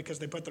supposed to go because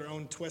they put their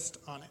own twist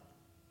on it.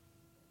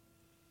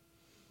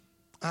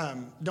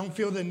 Don't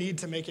feel the need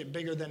to make it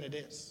bigger than it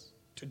is,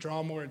 to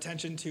draw more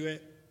attention to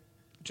it.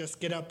 Just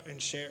get up and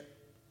share.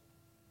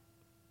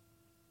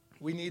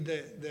 We need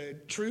the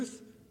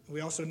truth.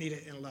 We also need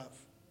it in love.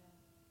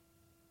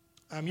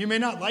 You may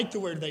not like the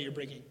word that you're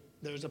bringing.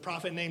 There's a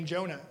prophet named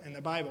Jonah in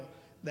the Bible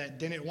that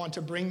didn't want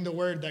to bring the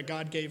word that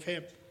God gave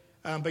him.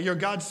 But you're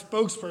God's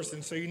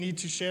spokesperson, so you need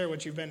to share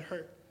what you've been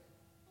heard.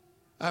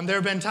 There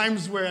have been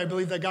times where I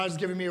believe that God has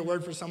given me a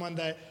word for someone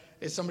that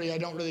is somebody I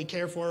don't really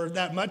care for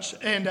that much,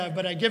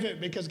 but I give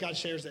it because God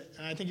shares it.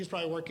 And I think he's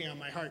probably working on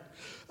my heart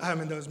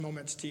in those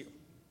moments too.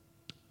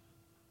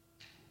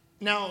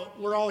 Now,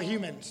 we're all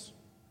humans.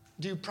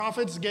 Do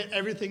prophets get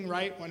everything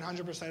right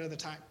 100% of the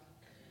time?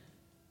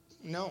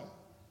 No.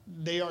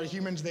 They are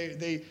humans.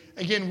 They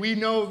again,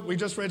 we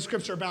just read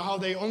scripture about how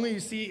they only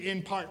see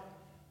in part.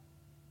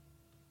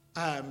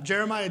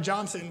 Jeremiah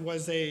Johnson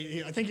was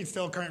I think he's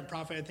still a current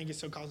prophet. I think he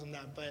still calls him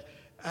that. But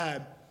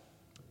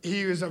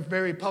he was a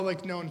very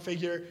public known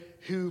figure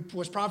who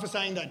was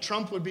prophesying that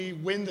Trump would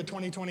win the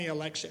 2020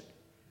 election.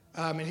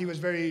 And he was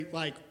very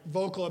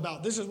vocal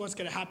about this is what's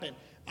going to happen.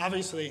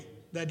 Obviously,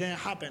 that didn't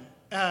happen.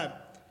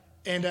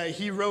 And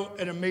he wrote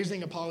an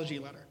amazing apology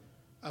letter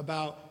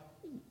about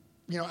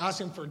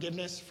asking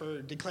forgiveness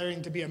for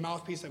declaring to be a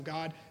mouthpiece of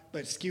God,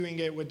 but skewing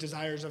it with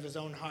desires of his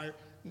own heart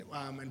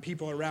and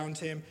people around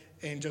him,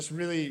 and just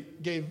really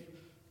gave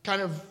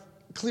kind of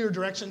clear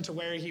direction to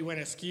where he went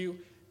askew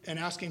and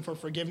asking for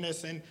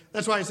forgiveness. And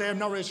that's why I say I'm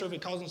not really sure if he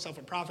calls himself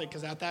a prophet,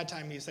 because at that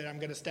time he said, I'm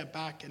going to step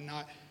back and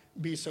not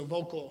be so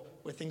vocal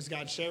with things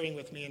God's sharing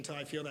with me until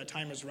I feel that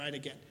time is right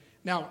again.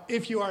 Now,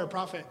 if you are a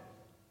prophet,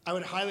 I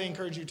would highly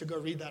encourage you to go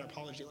read that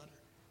apology letter.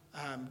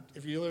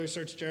 If you literally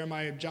search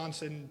Jeremiah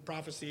Johnson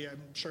prophecy,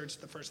 I'm sure it's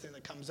the first thing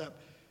that comes up.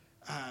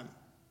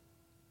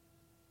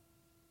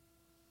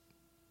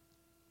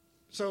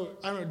 So,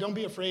 I don't know, don't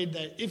be afraid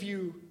that if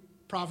you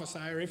prophesy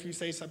or if you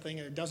say something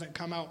and it doesn't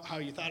come out how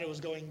you thought it was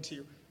going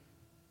to,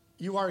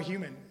 you are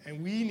human.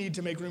 And we need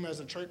to make room as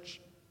a church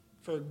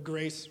for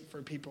grace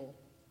for people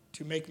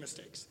to make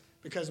mistakes.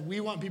 Because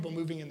we want people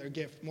moving in their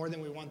gift more than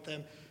we want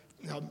them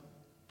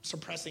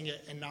suppressing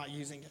it and not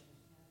using it.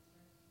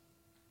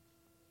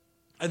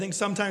 I think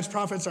sometimes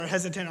prophets are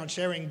hesitant on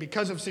sharing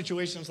because of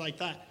situations like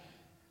that.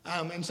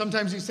 And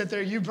sometimes you sit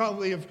there, you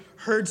probably have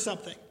heard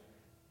something.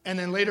 And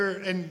then later,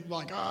 and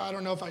I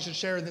don't know if I should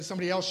share it. Then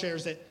somebody else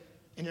shares it.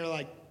 And you're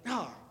like,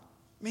 oh,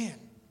 man,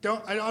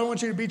 I don't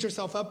want you to beat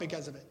yourself up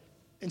because of it.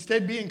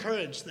 Instead, be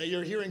encouraged that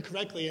you're hearing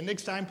correctly. And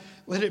next time,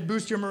 let it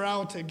boost your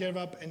morale to give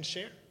up and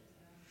share.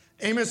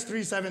 Amos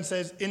 3:7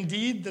 says,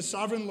 indeed, the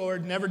sovereign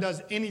Lord never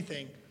does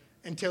anything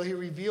until he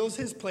reveals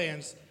his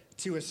plans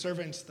to his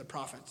servants, the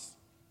prophets.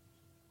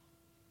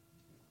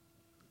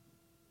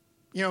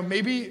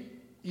 Maybe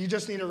you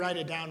just need to write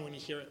it down when you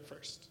hear it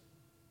first.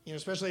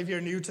 Especially if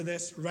you're new to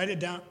this, write it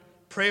down,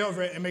 pray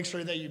over it, and make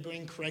sure that you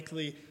bring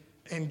correctly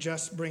and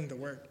just bring the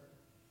word.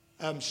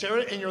 Share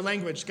it in your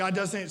language. God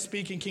doesn't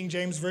speak in King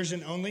James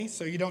Version only,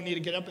 so you don't need to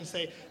get up and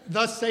say,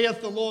 thus saith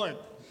the Lord,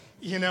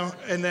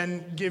 and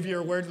then give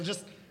your word.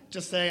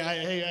 Just say,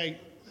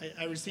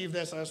 I received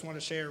this. I just want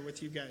to share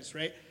with you guys,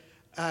 right?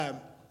 I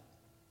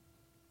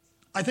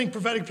think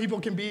prophetic people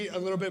can be a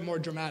little bit more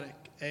dramatic,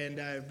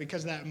 and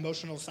because of that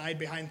emotional side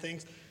behind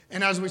things.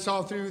 And as we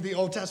saw through the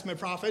Old Testament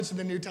prophets and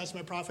the New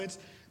Testament prophets,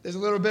 there's a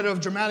little bit of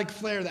dramatic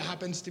flair that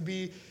happens to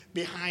be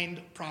behind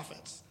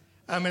prophets.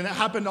 And that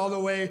happened all the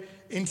way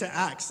into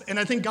Acts. And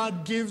I think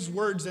God gives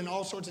words in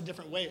all sorts of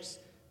different ways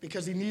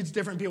because he needs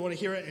different people to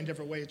hear it in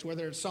different ways,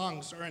 whether it's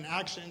songs or in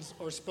actions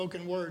or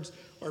spoken words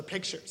or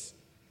pictures.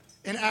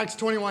 In Acts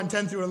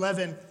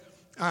 21:10-11,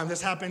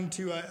 this happened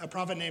to a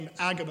prophet named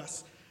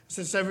Agabus.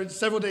 It says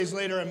several days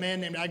later, a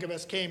man named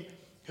Agabus came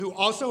who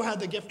also had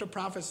the gift of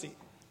prophecy.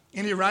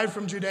 And he arrived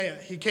from Judea.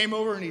 He came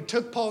over and he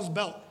took Paul's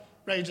belt,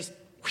 right? Just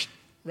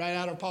right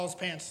out of Paul's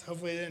pants.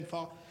 Hopefully it didn't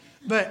fall.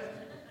 But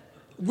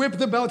whipped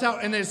the belt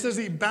out, and it says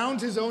he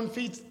bound his own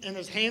feet and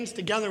his hands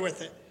together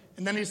with it.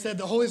 And then he said,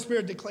 the Holy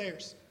Spirit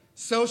declares,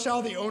 so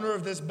shall the owner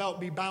of this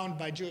belt be bound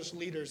by Jewish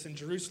leaders in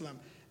Jerusalem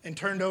and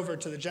turned over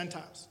to the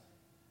Gentiles.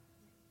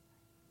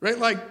 Right?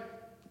 Like,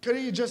 could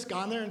he just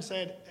gone there and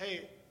said,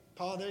 hey,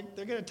 Paul,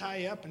 they're going to tie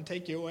you up and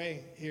take you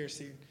away here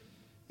soon.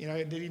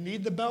 Did he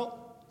need the belt?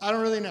 I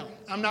don't really know.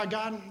 I'm not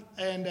God.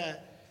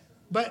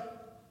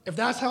 But if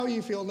that's how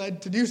you feel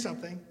led to do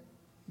something,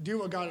 do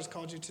what God has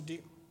called you to do.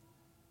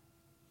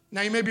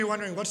 Now, you may be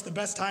wondering, what's the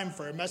best time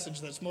for a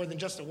message that's more than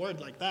just a word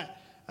like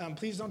that?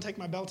 Please don't take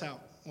my belt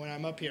out when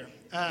I'm up here.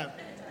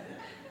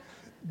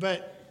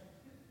 But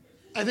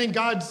I think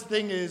God's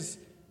thing is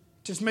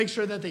just make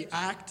sure that the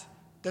act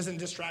doesn't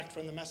distract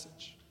from the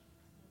message.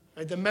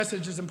 Right? The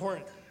message is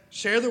important.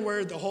 Share the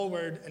word, the whole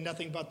word, and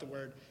nothing but the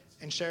word,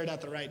 and share it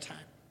at the right time.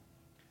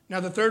 Now,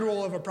 the third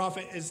role of a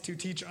prophet is to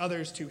teach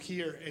others to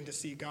hear and to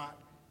see God.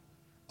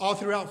 All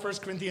throughout 1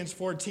 Corinthians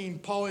 14,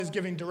 Paul is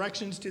giving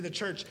directions to the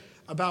church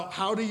about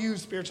how to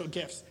use spiritual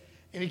gifts.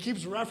 And he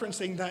keeps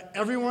referencing that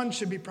everyone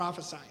should be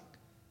prophesying.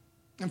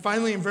 And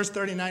finally, in verse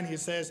 39, he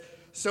says,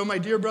 so my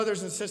dear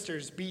brothers and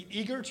sisters, be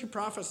eager to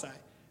prophesy,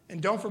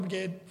 and don't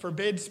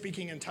forbid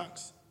speaking in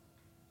tongues.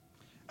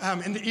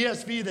 In the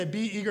ESV, the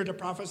be eager to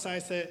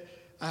prophesy,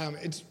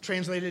 it's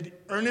translated,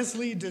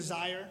 earnestly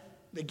desire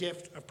the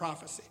gift of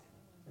prophecy.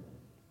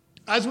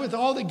 As with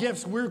all the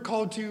gifts, we're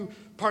called to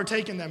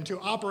partake in them, to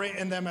operate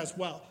in them as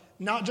well.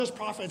 Not just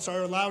prophets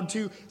are allowed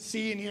to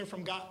see and hear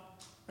from God.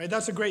 Right?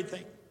 That's a great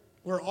thing.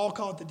 We're all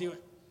called to do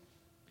it.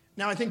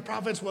 Now, I think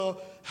prophets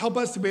will help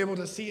us to be able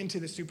to see into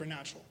the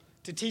supernatural,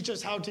 to teach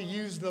us how to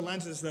use the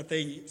lenses that they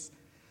use.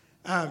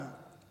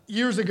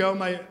 Years ago,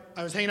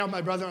 I was hanging out with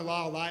my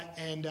brother-in-law a lot,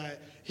 and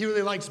he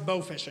really likes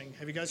bow fishing.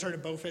 Have you guys heard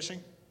of bow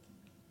fishing?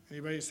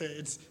 Anybody say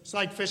it's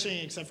like fishing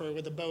except for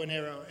with a bow and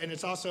arrow, and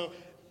it's also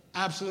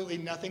absolutely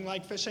nothing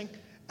like fishing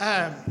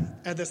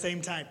at the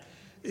same time.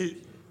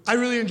 I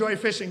really enjoy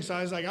fishing, so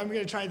I was like, I'm going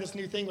to try this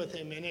new thing with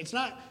him, and it's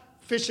not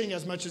fishing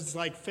as much as it's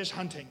like fish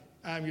hunting.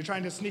 You're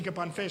trying to sneak up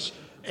on fish,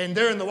 and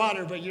they're in the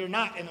water, but you're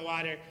not in the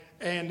water,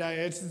 and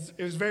it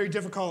was very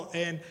difficult,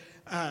 and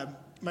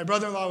my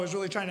brother-in-law was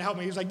really trying to help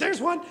me. He was like,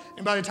 there's one,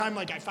 and by the time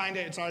I find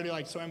it, it's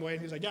already swam away,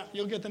 and he's like, yeah,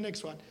 you'll get the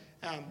next one.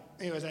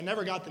 Anyways, I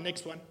never got the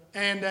next one,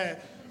 and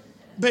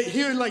but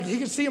he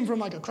could see him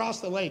from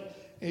across the lake,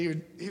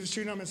 and he was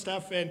shooting them and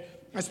stuff, and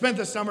I spent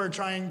the summer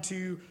trying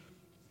to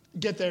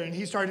get there, and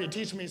he started to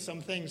teach me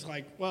some things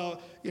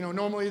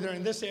normally they're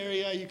in this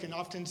area. You can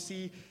often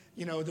see,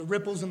 the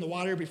ripples in the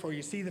water before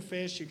you see the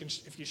fish. You can,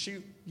 if you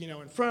shoot,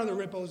 in front of the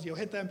ripples, you'll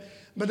hit them.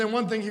 But then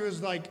one thing he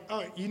was like,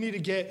 oh, you need to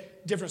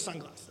get different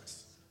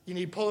sunglasses. You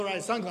need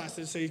polarized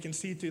sunglasses so you can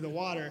see through the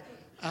water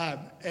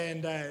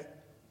and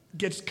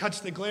cuts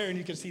the glare and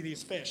you can see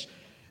these fish.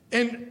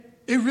 And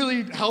it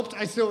really helped.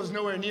 I still was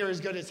nowhere near as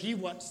good as he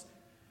was.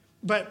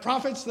 But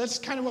prophets, that's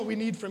kind of what we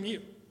need from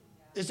you,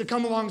 is to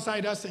come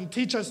alongside us and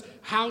teach us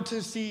how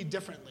to see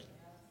differently,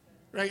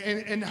 right?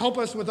 And help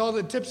us with all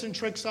the tips and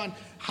tricks on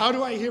how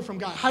do I hear from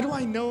God? How do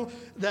I know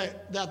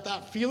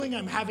that feeling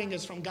I'm having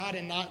is from God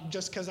and not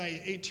just because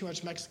I ate too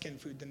much Mexican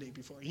food the day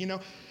before,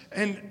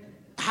 And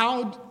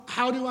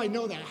how do I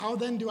know that? How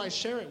then do I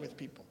share it with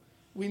people?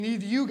 We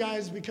need you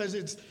guys because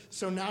it's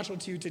so natural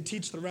to you to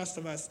teach the rest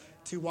of us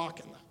to walk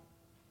in that.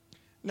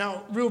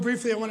 Now, real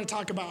briefly, I want to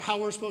talk about how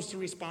we're supposed to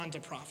respond to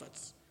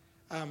prophets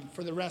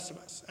for the rest of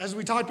us. As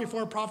we talked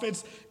before,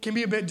 prophets can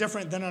be a bit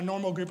different than a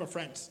normal group of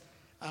friends.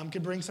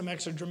 Can bring some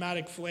extra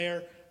dramatic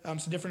flair, some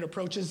different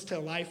approaches to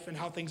life and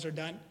how things are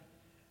done.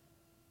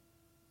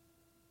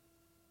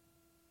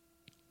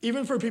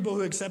 Even for people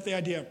who accept the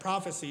idea of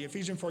prophecy,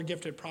 Ephesians 4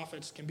 gifted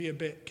prophets can be a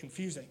bit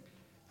confusing.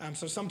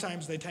 So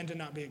sometimes they tend to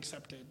not be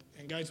accepted.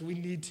 And guys, we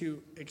need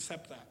to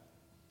accept that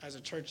as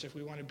a church if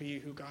we want to be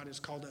who God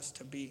has called us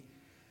to be.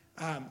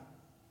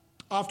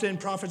 Often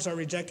prophets are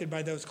rejected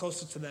by those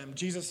closest to them.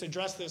 Jesus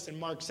addressed this in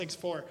Mark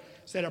 6:4,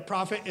 said a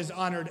prophet is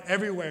honored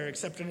everywhere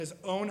except in his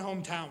own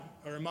hometown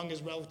or among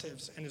his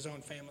relatives and his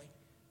own family.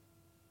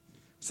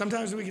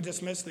 Sometimes we can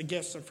dismiss the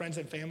gifts of friends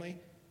and family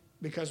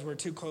because we're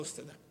too close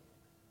to them,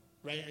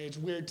 right? And it's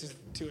weird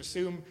to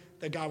assume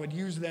that God would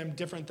use them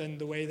different than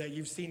the way that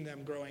you've seen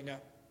them growing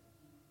up.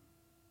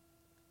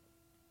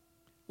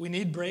 We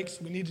need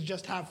breaks. We need to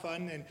just have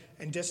fun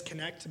and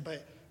disconnect,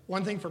 but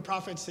one thing for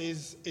prophets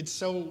is it's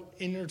so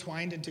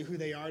intertwined into who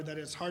they are that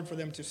it's hard for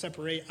them to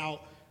separate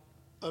out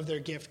of their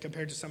gift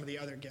compared to some of the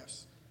other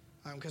gifts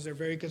because they're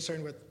very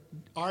concerned with,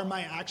 are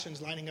my actions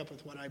lining up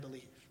with what I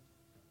believe?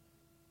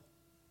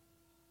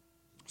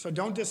 So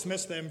don't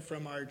dismiss them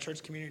from our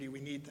church community.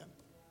 We need them.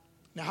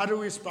 Now, how do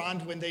we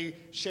respond when they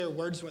share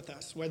words with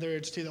us, whether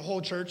it's to the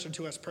whole church or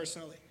to us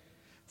personally?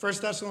 1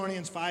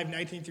 Thessalonians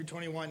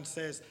 5:19-21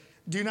 says,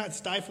 do not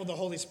stifle the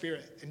Holy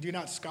Spirit and do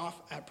not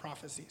scoff at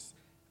prophecies,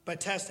 but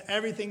test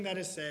everything that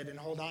is said and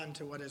hold on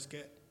to what is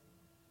good.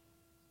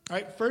 All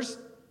right, first,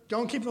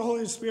 don't keep the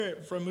Holy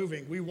Spirit from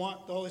moving. We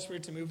want the Holy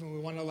Spirit to move and we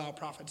want to allow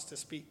prophets to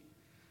speak.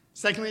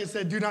 Secondly, it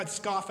said, do not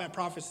scoff at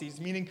prophecies,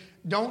 meaning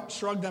don't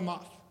shrug them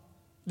off.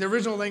 The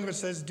original language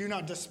says, do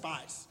not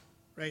despise,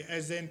 right?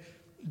 As in,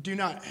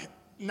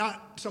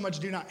 not so much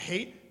do not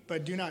hate,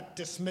 but do not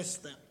dismiss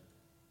them.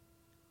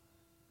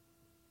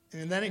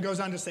 And then it goes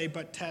on to say,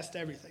 but test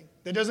everything.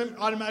 That doesn't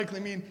automatically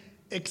mean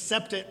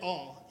accept it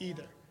all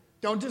either.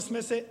 Don't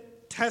dismiss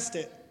it, test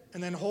it,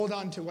 and then hold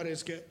on to what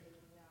is good.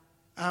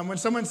 When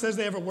someone says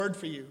they have a word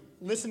for you,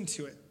 listen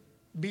to it.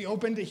 Be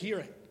open to hear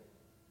it.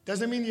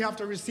 Doesn't mean you have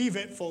to receive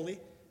it fully,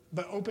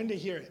 but open to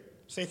hear it.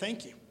 Say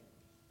thank you.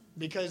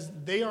 Because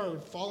they are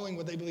following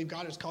what they believe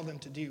God has called them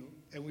to do,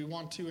 and we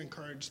want to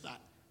encourage that.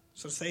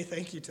 So say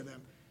thank you to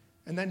them,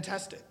 and then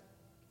test it.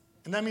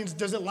 And that means,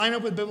 does it line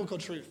up with biblical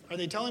truth? Are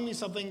they telling me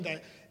something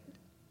that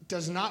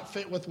does not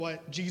fit with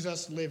what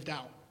Jesus lived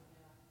out?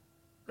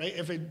 Right?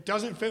 If it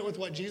doesn't fit with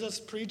what Jesus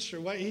preached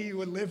or what he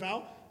would live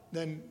out,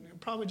 then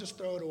probably just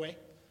throw it away.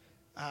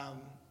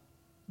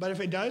 But if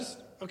it does,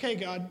 okay,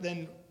 God,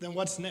 then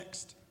what's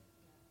next?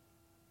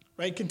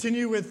 Right?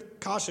 Continue with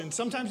caution.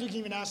 Sometimes you can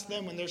even ask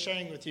them when they're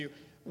sharing with you,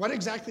 what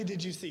exactly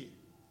did you see?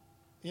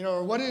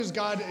 Or what is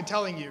God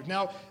telling you?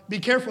 Now, be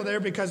careful there,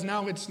 because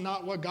now it's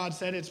not what God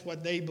said, it's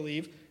what they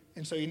believe.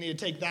 And so you need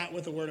to take that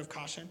with a word of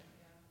caution.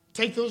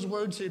 Take those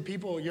words to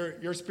people,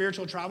 your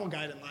spiritual travel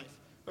guide in life,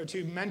 or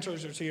to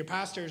mentors or to your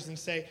pastors, and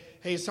say,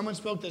 hey, someone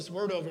spoke this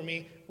word over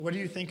me. What do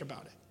you think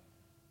about it?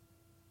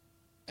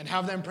 And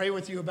have them pray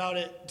with you about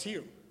it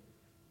too.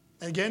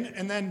 Again,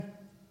 and then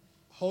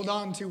hold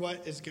on to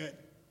what is good.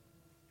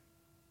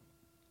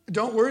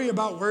 Don't worry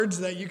about words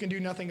that you can do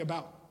nothing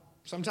about.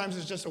 Sometimes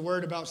it's just a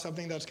word about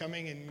something that's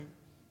coming and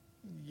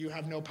you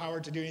have no power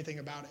to do anything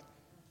about it.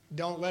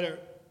 Don't let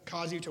it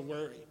cause you to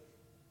worry.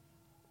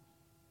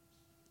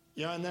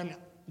 And then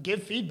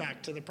give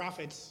feedback to the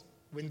prophets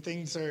when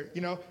things are,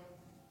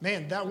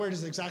 man, that word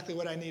is exactly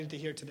what I needed to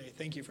hear today.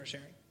 Thank you for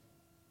sharing.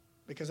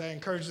 Because that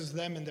encourages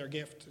them in their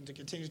gift and to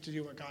continue to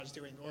do what God's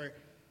doing. Or,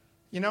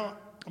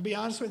 I'll be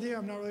honest with you,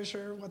 I'm not really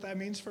sure what that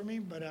means for me,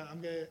 but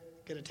I'm going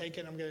to take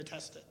it, I'm going to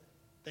test it.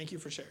 Thank you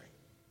for sharing.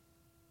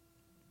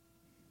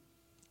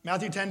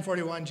 Matthew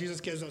 10:41,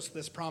 Jesus gives us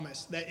this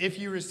promise that if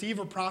you receive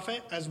a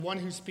prophet as one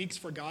who speaks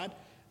for God,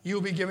 you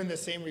will be given the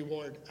same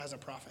reward as a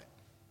prophet.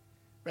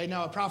 Right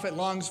now, a prophet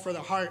longs for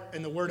the heart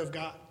and the word of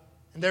God.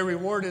 And their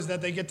reward is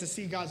that they get to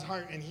see God's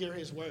heart and hear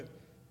his word.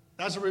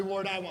 That's a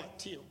reward I want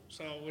too.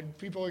 So when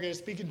people are going to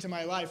speak into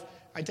my life,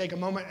 I take a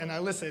moment and I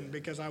listen,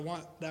 because I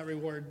want that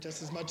reward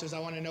just as much as I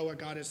want to know what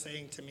God is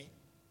saying to me.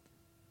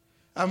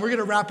 We're going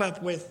to wrap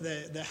up with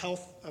the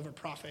health of a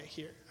prophet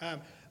here.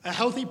 A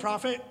healthy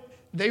prophet,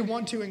 they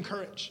want to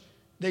encourage.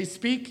 They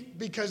speak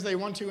because they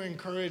want to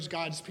encourage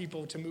God's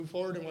people to move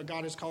forward in what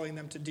God is calling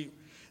them to do.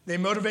 They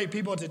motivate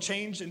people to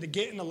change and to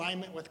get in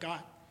alignment with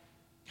God.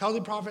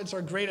 Healthy prophets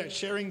are great at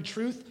sharing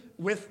truth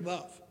with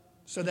love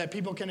so that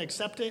people can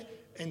accept it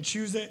and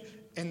choose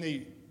it, and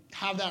they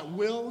have that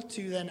will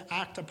to then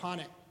act upon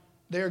it.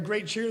 They are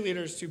great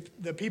cheerleaders to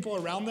the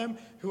people around them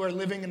who are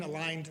living an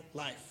aligned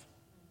life.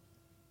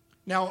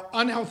 Now,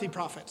 unhealthy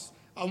prophets.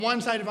 On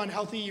one side of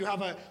unhealthy, you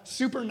have a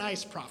super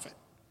nice prophet.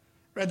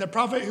 Right? The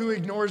prophet who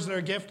ignores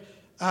their gift,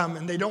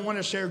 and they don't want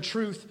to share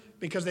truth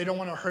because they don't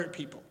want to hurt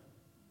people.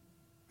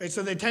 Right?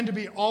 So they tend to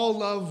be all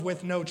love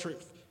with no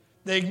truth.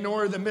 They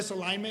ignore the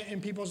misalignment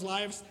in people's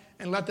lives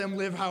and let them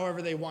live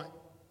however they want.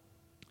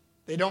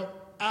 They don't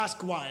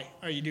ask why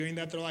are you doing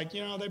that. They're like,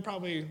 they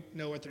probably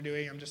know what they're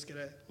doing. I'm just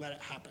going to let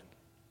it happen.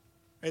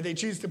 Right? They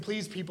choose to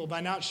please people by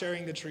not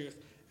sharing the truth.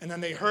 And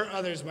then they hurt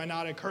others by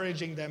not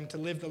encouraging them to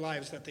live the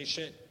lives that they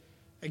should.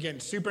 Again,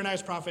 super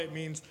nice prophet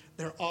means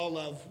they're all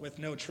love with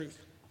no truth.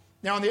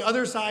 Now, on the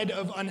other side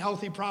of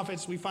unhealthy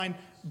prophets, we find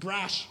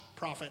brash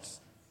prophets,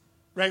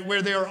 right,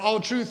 where they are all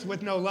truth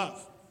with no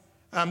love.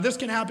 This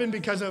can happen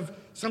because of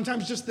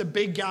sometimes just the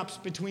big gaps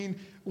between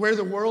where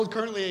the world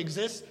currently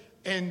exists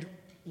and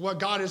what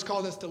God has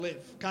called us to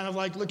live. Kind of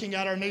like looking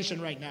at our nation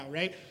right now,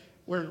 right?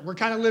 We're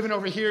kind of living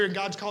over here, and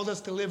God's called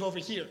us to live over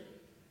here.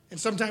 And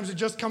sometimes it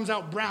just comes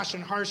out brash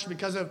and harsh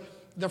because of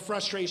the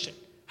frustration.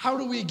 How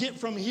do we get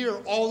from here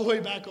all the way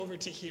back over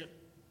to here?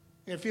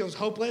 And it feels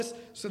hopeless,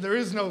 so there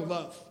is no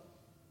love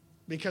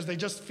because they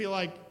just feel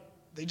like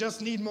they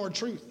just need more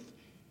truth.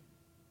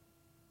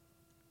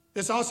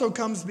 This also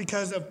comes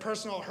because of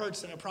personal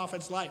hurts in a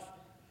prophet's life.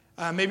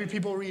 Maybe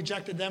people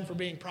rejected them for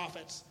being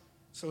prophets,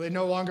 so they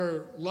no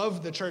longer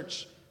love the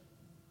church,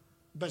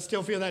 but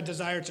still feel that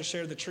desire to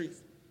share the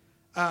truth.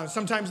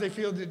 Sometimes they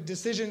feel the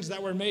decisions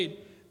that were made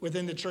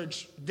within the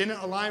church didn't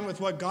align with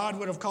what God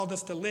would have called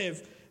us to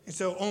live, and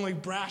so only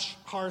brash,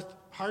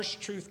 harsh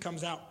truth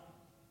comes out.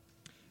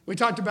 We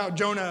talked about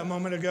Jonah a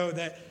moment ago,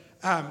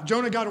 that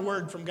Jonah got a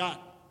word from God,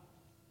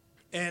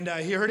 and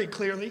he heard it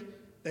clearly,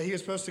 that he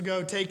was supposed to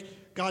go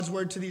take God's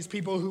word to these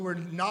people who were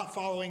not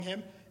following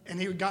him, and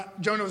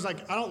Jonah was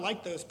like, I don't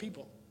like those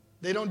people.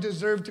 They don't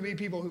deserve to be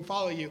people who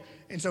follow you,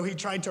 and so he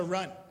tried to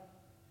run.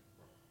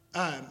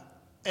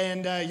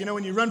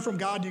 When you run from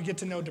God, you get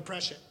to know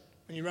depression.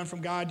 When you run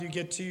from God, you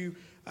get to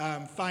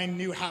find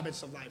new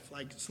habits of life,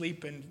 like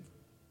sleep and,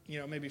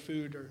 maybe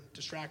food or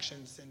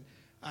distractions,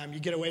 and you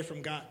get away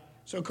from God.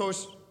 So, of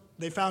course,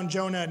 they found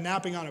Jonah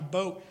napping on a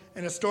boat,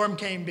 and a storm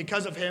came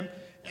because of him,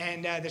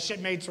 and the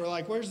shipmates were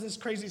like, where's this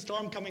crazy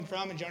storm coming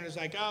from? And Jonah's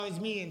like, oh, it's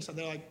me, and so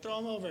they're like, throw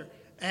him over.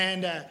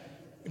 And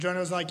Jonah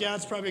was like, yeah,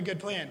 that's probably a good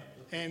plan.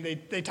 and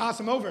they toss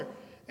him over,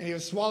 and he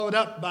was swallowed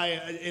up by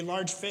a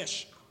large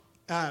fish,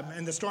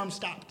 and the storm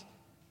stopped.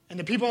 And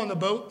the people on the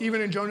boat,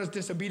 even in Jonah's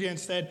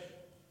disobedience, said,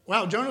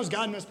 wow, Jonah's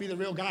God must be the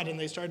real God, and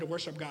they started to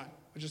worship God,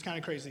 which is kind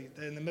of crazy.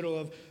 In the middle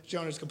of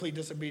Jonah's complete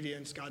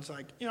disobedience, God's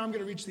like, I'm going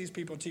to reach these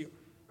people too.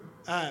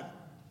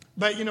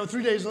 But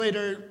 3 days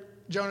later,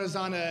 Jonah's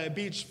on a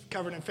beach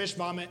covered in fish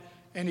vomit,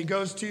 and he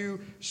goes to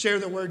share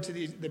the word to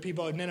the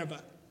people of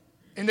Nineveh.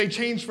 And they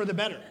change for the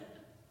better.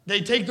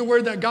 They take the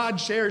word that God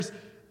shares,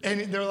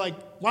 and they're like,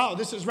 wow,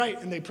 this is right.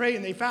 And they pray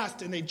and they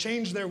fast, and they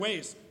change their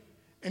ways.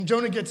 And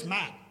Jonah gets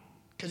mad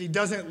because he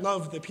doesn't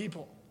love the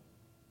people.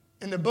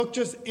 And the book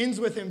just ends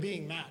with him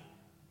being mad.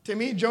 To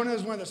me, Jonah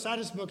is one of the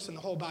saddest books in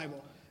the whole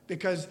Bible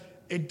because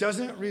it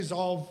doesn't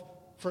resolve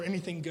for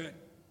anything good.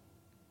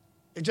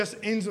 It just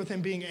ends with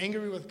him being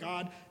angry with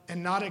God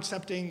and not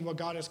accepting what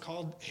God has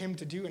called him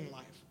to do in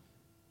life.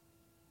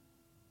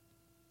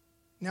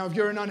 Now, if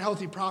you're an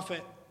unhealthy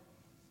prophet,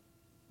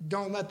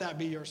 don't let that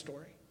be your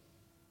story.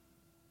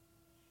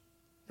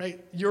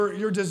 Right?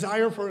 Your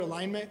desire for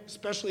alignment,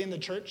 especially in the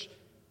church,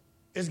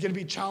 is going to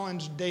be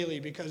challenged daily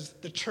because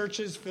the church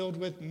is filled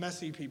with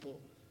messy people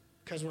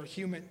because we're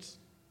humans.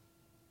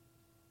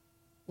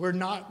 We're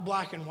not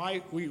black and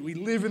white. We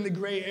live in the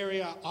gray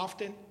area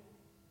often,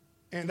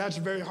 and that's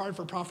very hard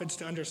for prophets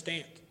to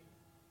understand.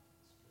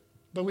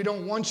 But we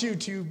don't want you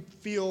to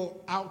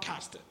feel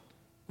outcasted.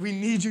 We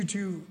need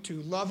you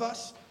to love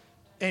us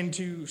and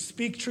to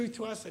speak truth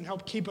to us and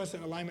help keep us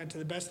in alignment to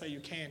the best that you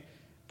can.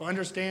 But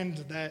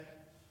understand that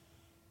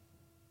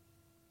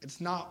it's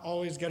not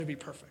always going to be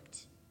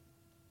perfect.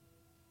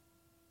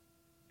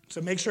 So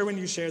make sure when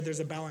you share,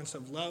 there's a balance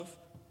of love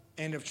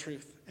and of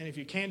truth. And if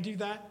you can't do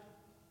that,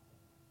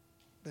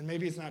 then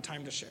maybe it's not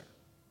time to share.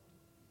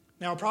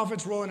 Now, a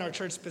prophet's role in our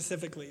church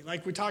specifically,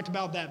 like we talked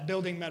about that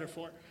building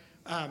metaphor,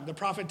 the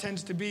prophet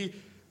tends to be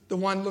the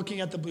one looking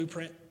at the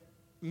blueprint,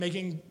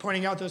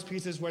 pointing out those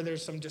pieces where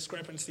there's some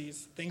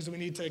discrepancies, things we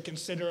need to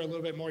consider a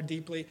little bit more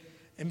deeply,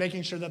 and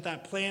making sure that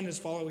that plan is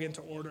following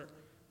into order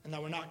and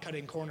that we're not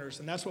cutting corners.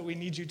 And that's what we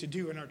need you to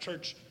do in our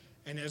church.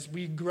 And as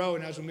we grow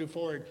and as we move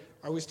forward,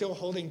 are we still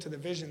holding to the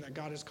vision that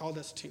God has called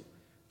us to?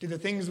 Do the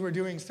things we're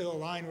doing still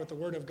align with the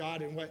Word of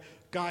God and what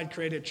God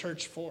created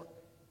church for?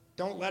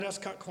 Don't let us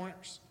cut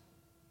corners.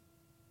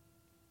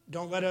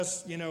 Don't let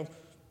us,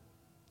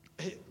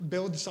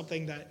 build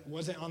something that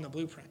wasn't on the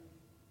blueprint.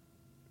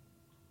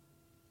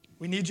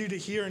 We need you to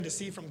hear and to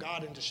see from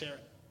God and to share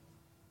it.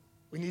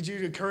 We need you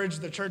to encourage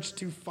the church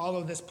to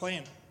follow this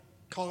plan.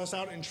 Call us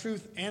out in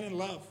truth and in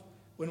love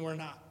when we're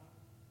not.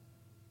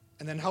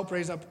 And then help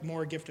raise up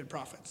more gifted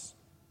prophets.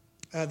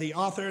 The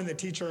author and the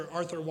teacher,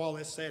 Arthur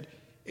Wallace, said,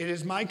 "It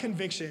is my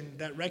conviction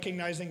that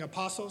recognizing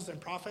apostles and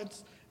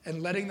prophets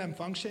and letting them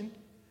function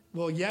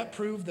will yet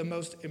prove the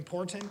most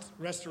important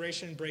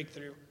restoration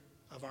breakthrough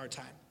of our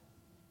time."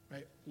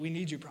 Right? We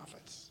need you,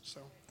 prophets.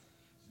 So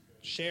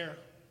share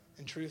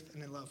in truth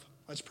and in love.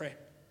 Let's pray.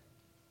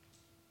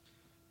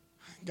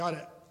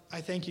 God, I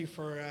thank you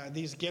for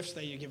these gifts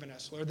that you've given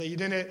us, Lord, that you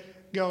didn't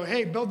go,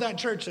 hey, build that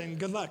church and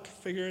good luck,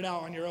 figure it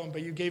out on your own,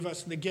 but you gave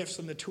us the gifts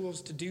and the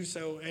tools to do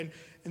so, and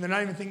they're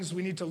not even things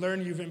we need to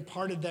learn. You've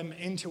imparted them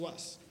into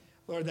us,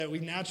 Lord, that we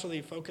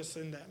naturally focus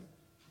in them.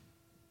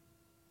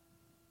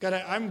 God,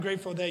 I'm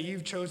grateful that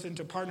you've chosen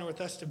to partner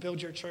with us to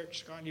build your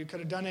church. God, you could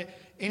have done it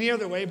any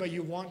other way, but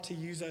you want to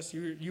use us.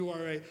 You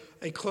are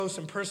a close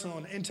and personal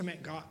and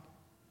intimate God.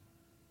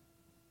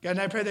 God,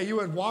 and I pray that you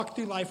would walk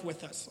through life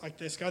with us like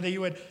this, God, that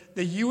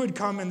you would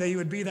come and that you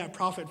would be that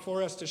prophet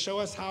for us to show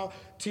us how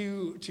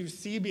to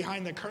see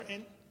behind the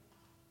curtain,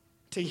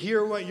 to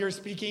hear what you're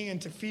speaking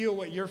and to feel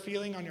what you're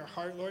feeling on your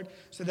heart, Lord,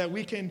 so that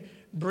we can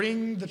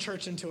bring the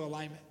church into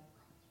alignment.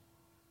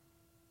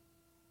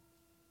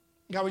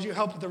 God, would you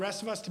help the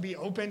rest of us to be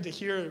open to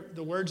hear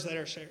the words that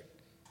are shared,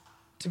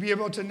 to be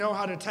able to know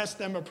how to test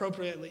them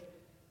appropriately,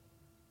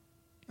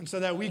 and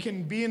so that we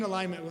can be in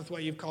alignment with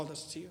what you've called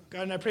us to.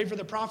 God, and I pray for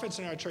the prophets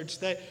in our church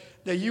that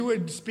you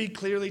would speak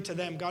clearly to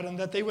them, God, and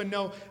that they would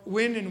know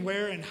when and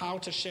where and how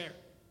to share.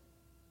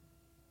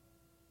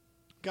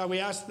 God, we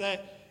ask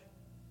that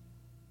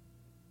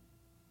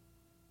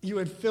you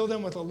would fill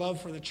them with a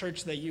love for the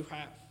church that you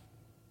have.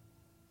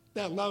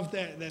 That love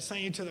that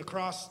sent you to the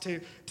cross to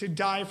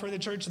die for the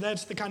church,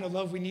 that's the kind of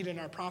love we need in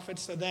our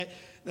prophets so that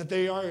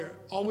they are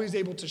always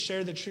able to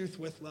share the truth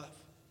with love.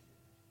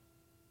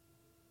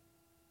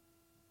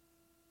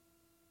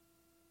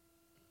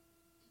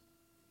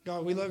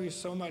 God, we love you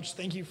so much.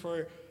 Thank you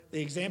for the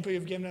example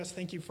you've given us.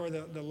 Thank you for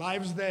the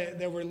lives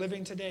that we're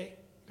living today,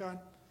 God.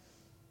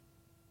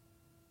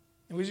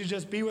 And would you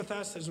just be with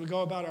us as we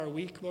go about our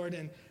week, Lord,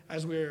 and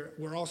as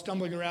we're all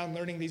stumbling around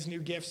learning these new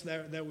gifts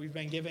that we've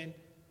been given.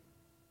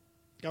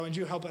 God, would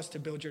you help us to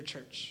build your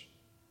church?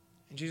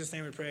 In Jesus'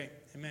 name we pray,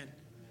 amen.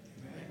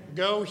 Amen.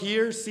 Go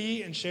hear,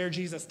 see, and share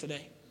Jesus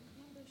today.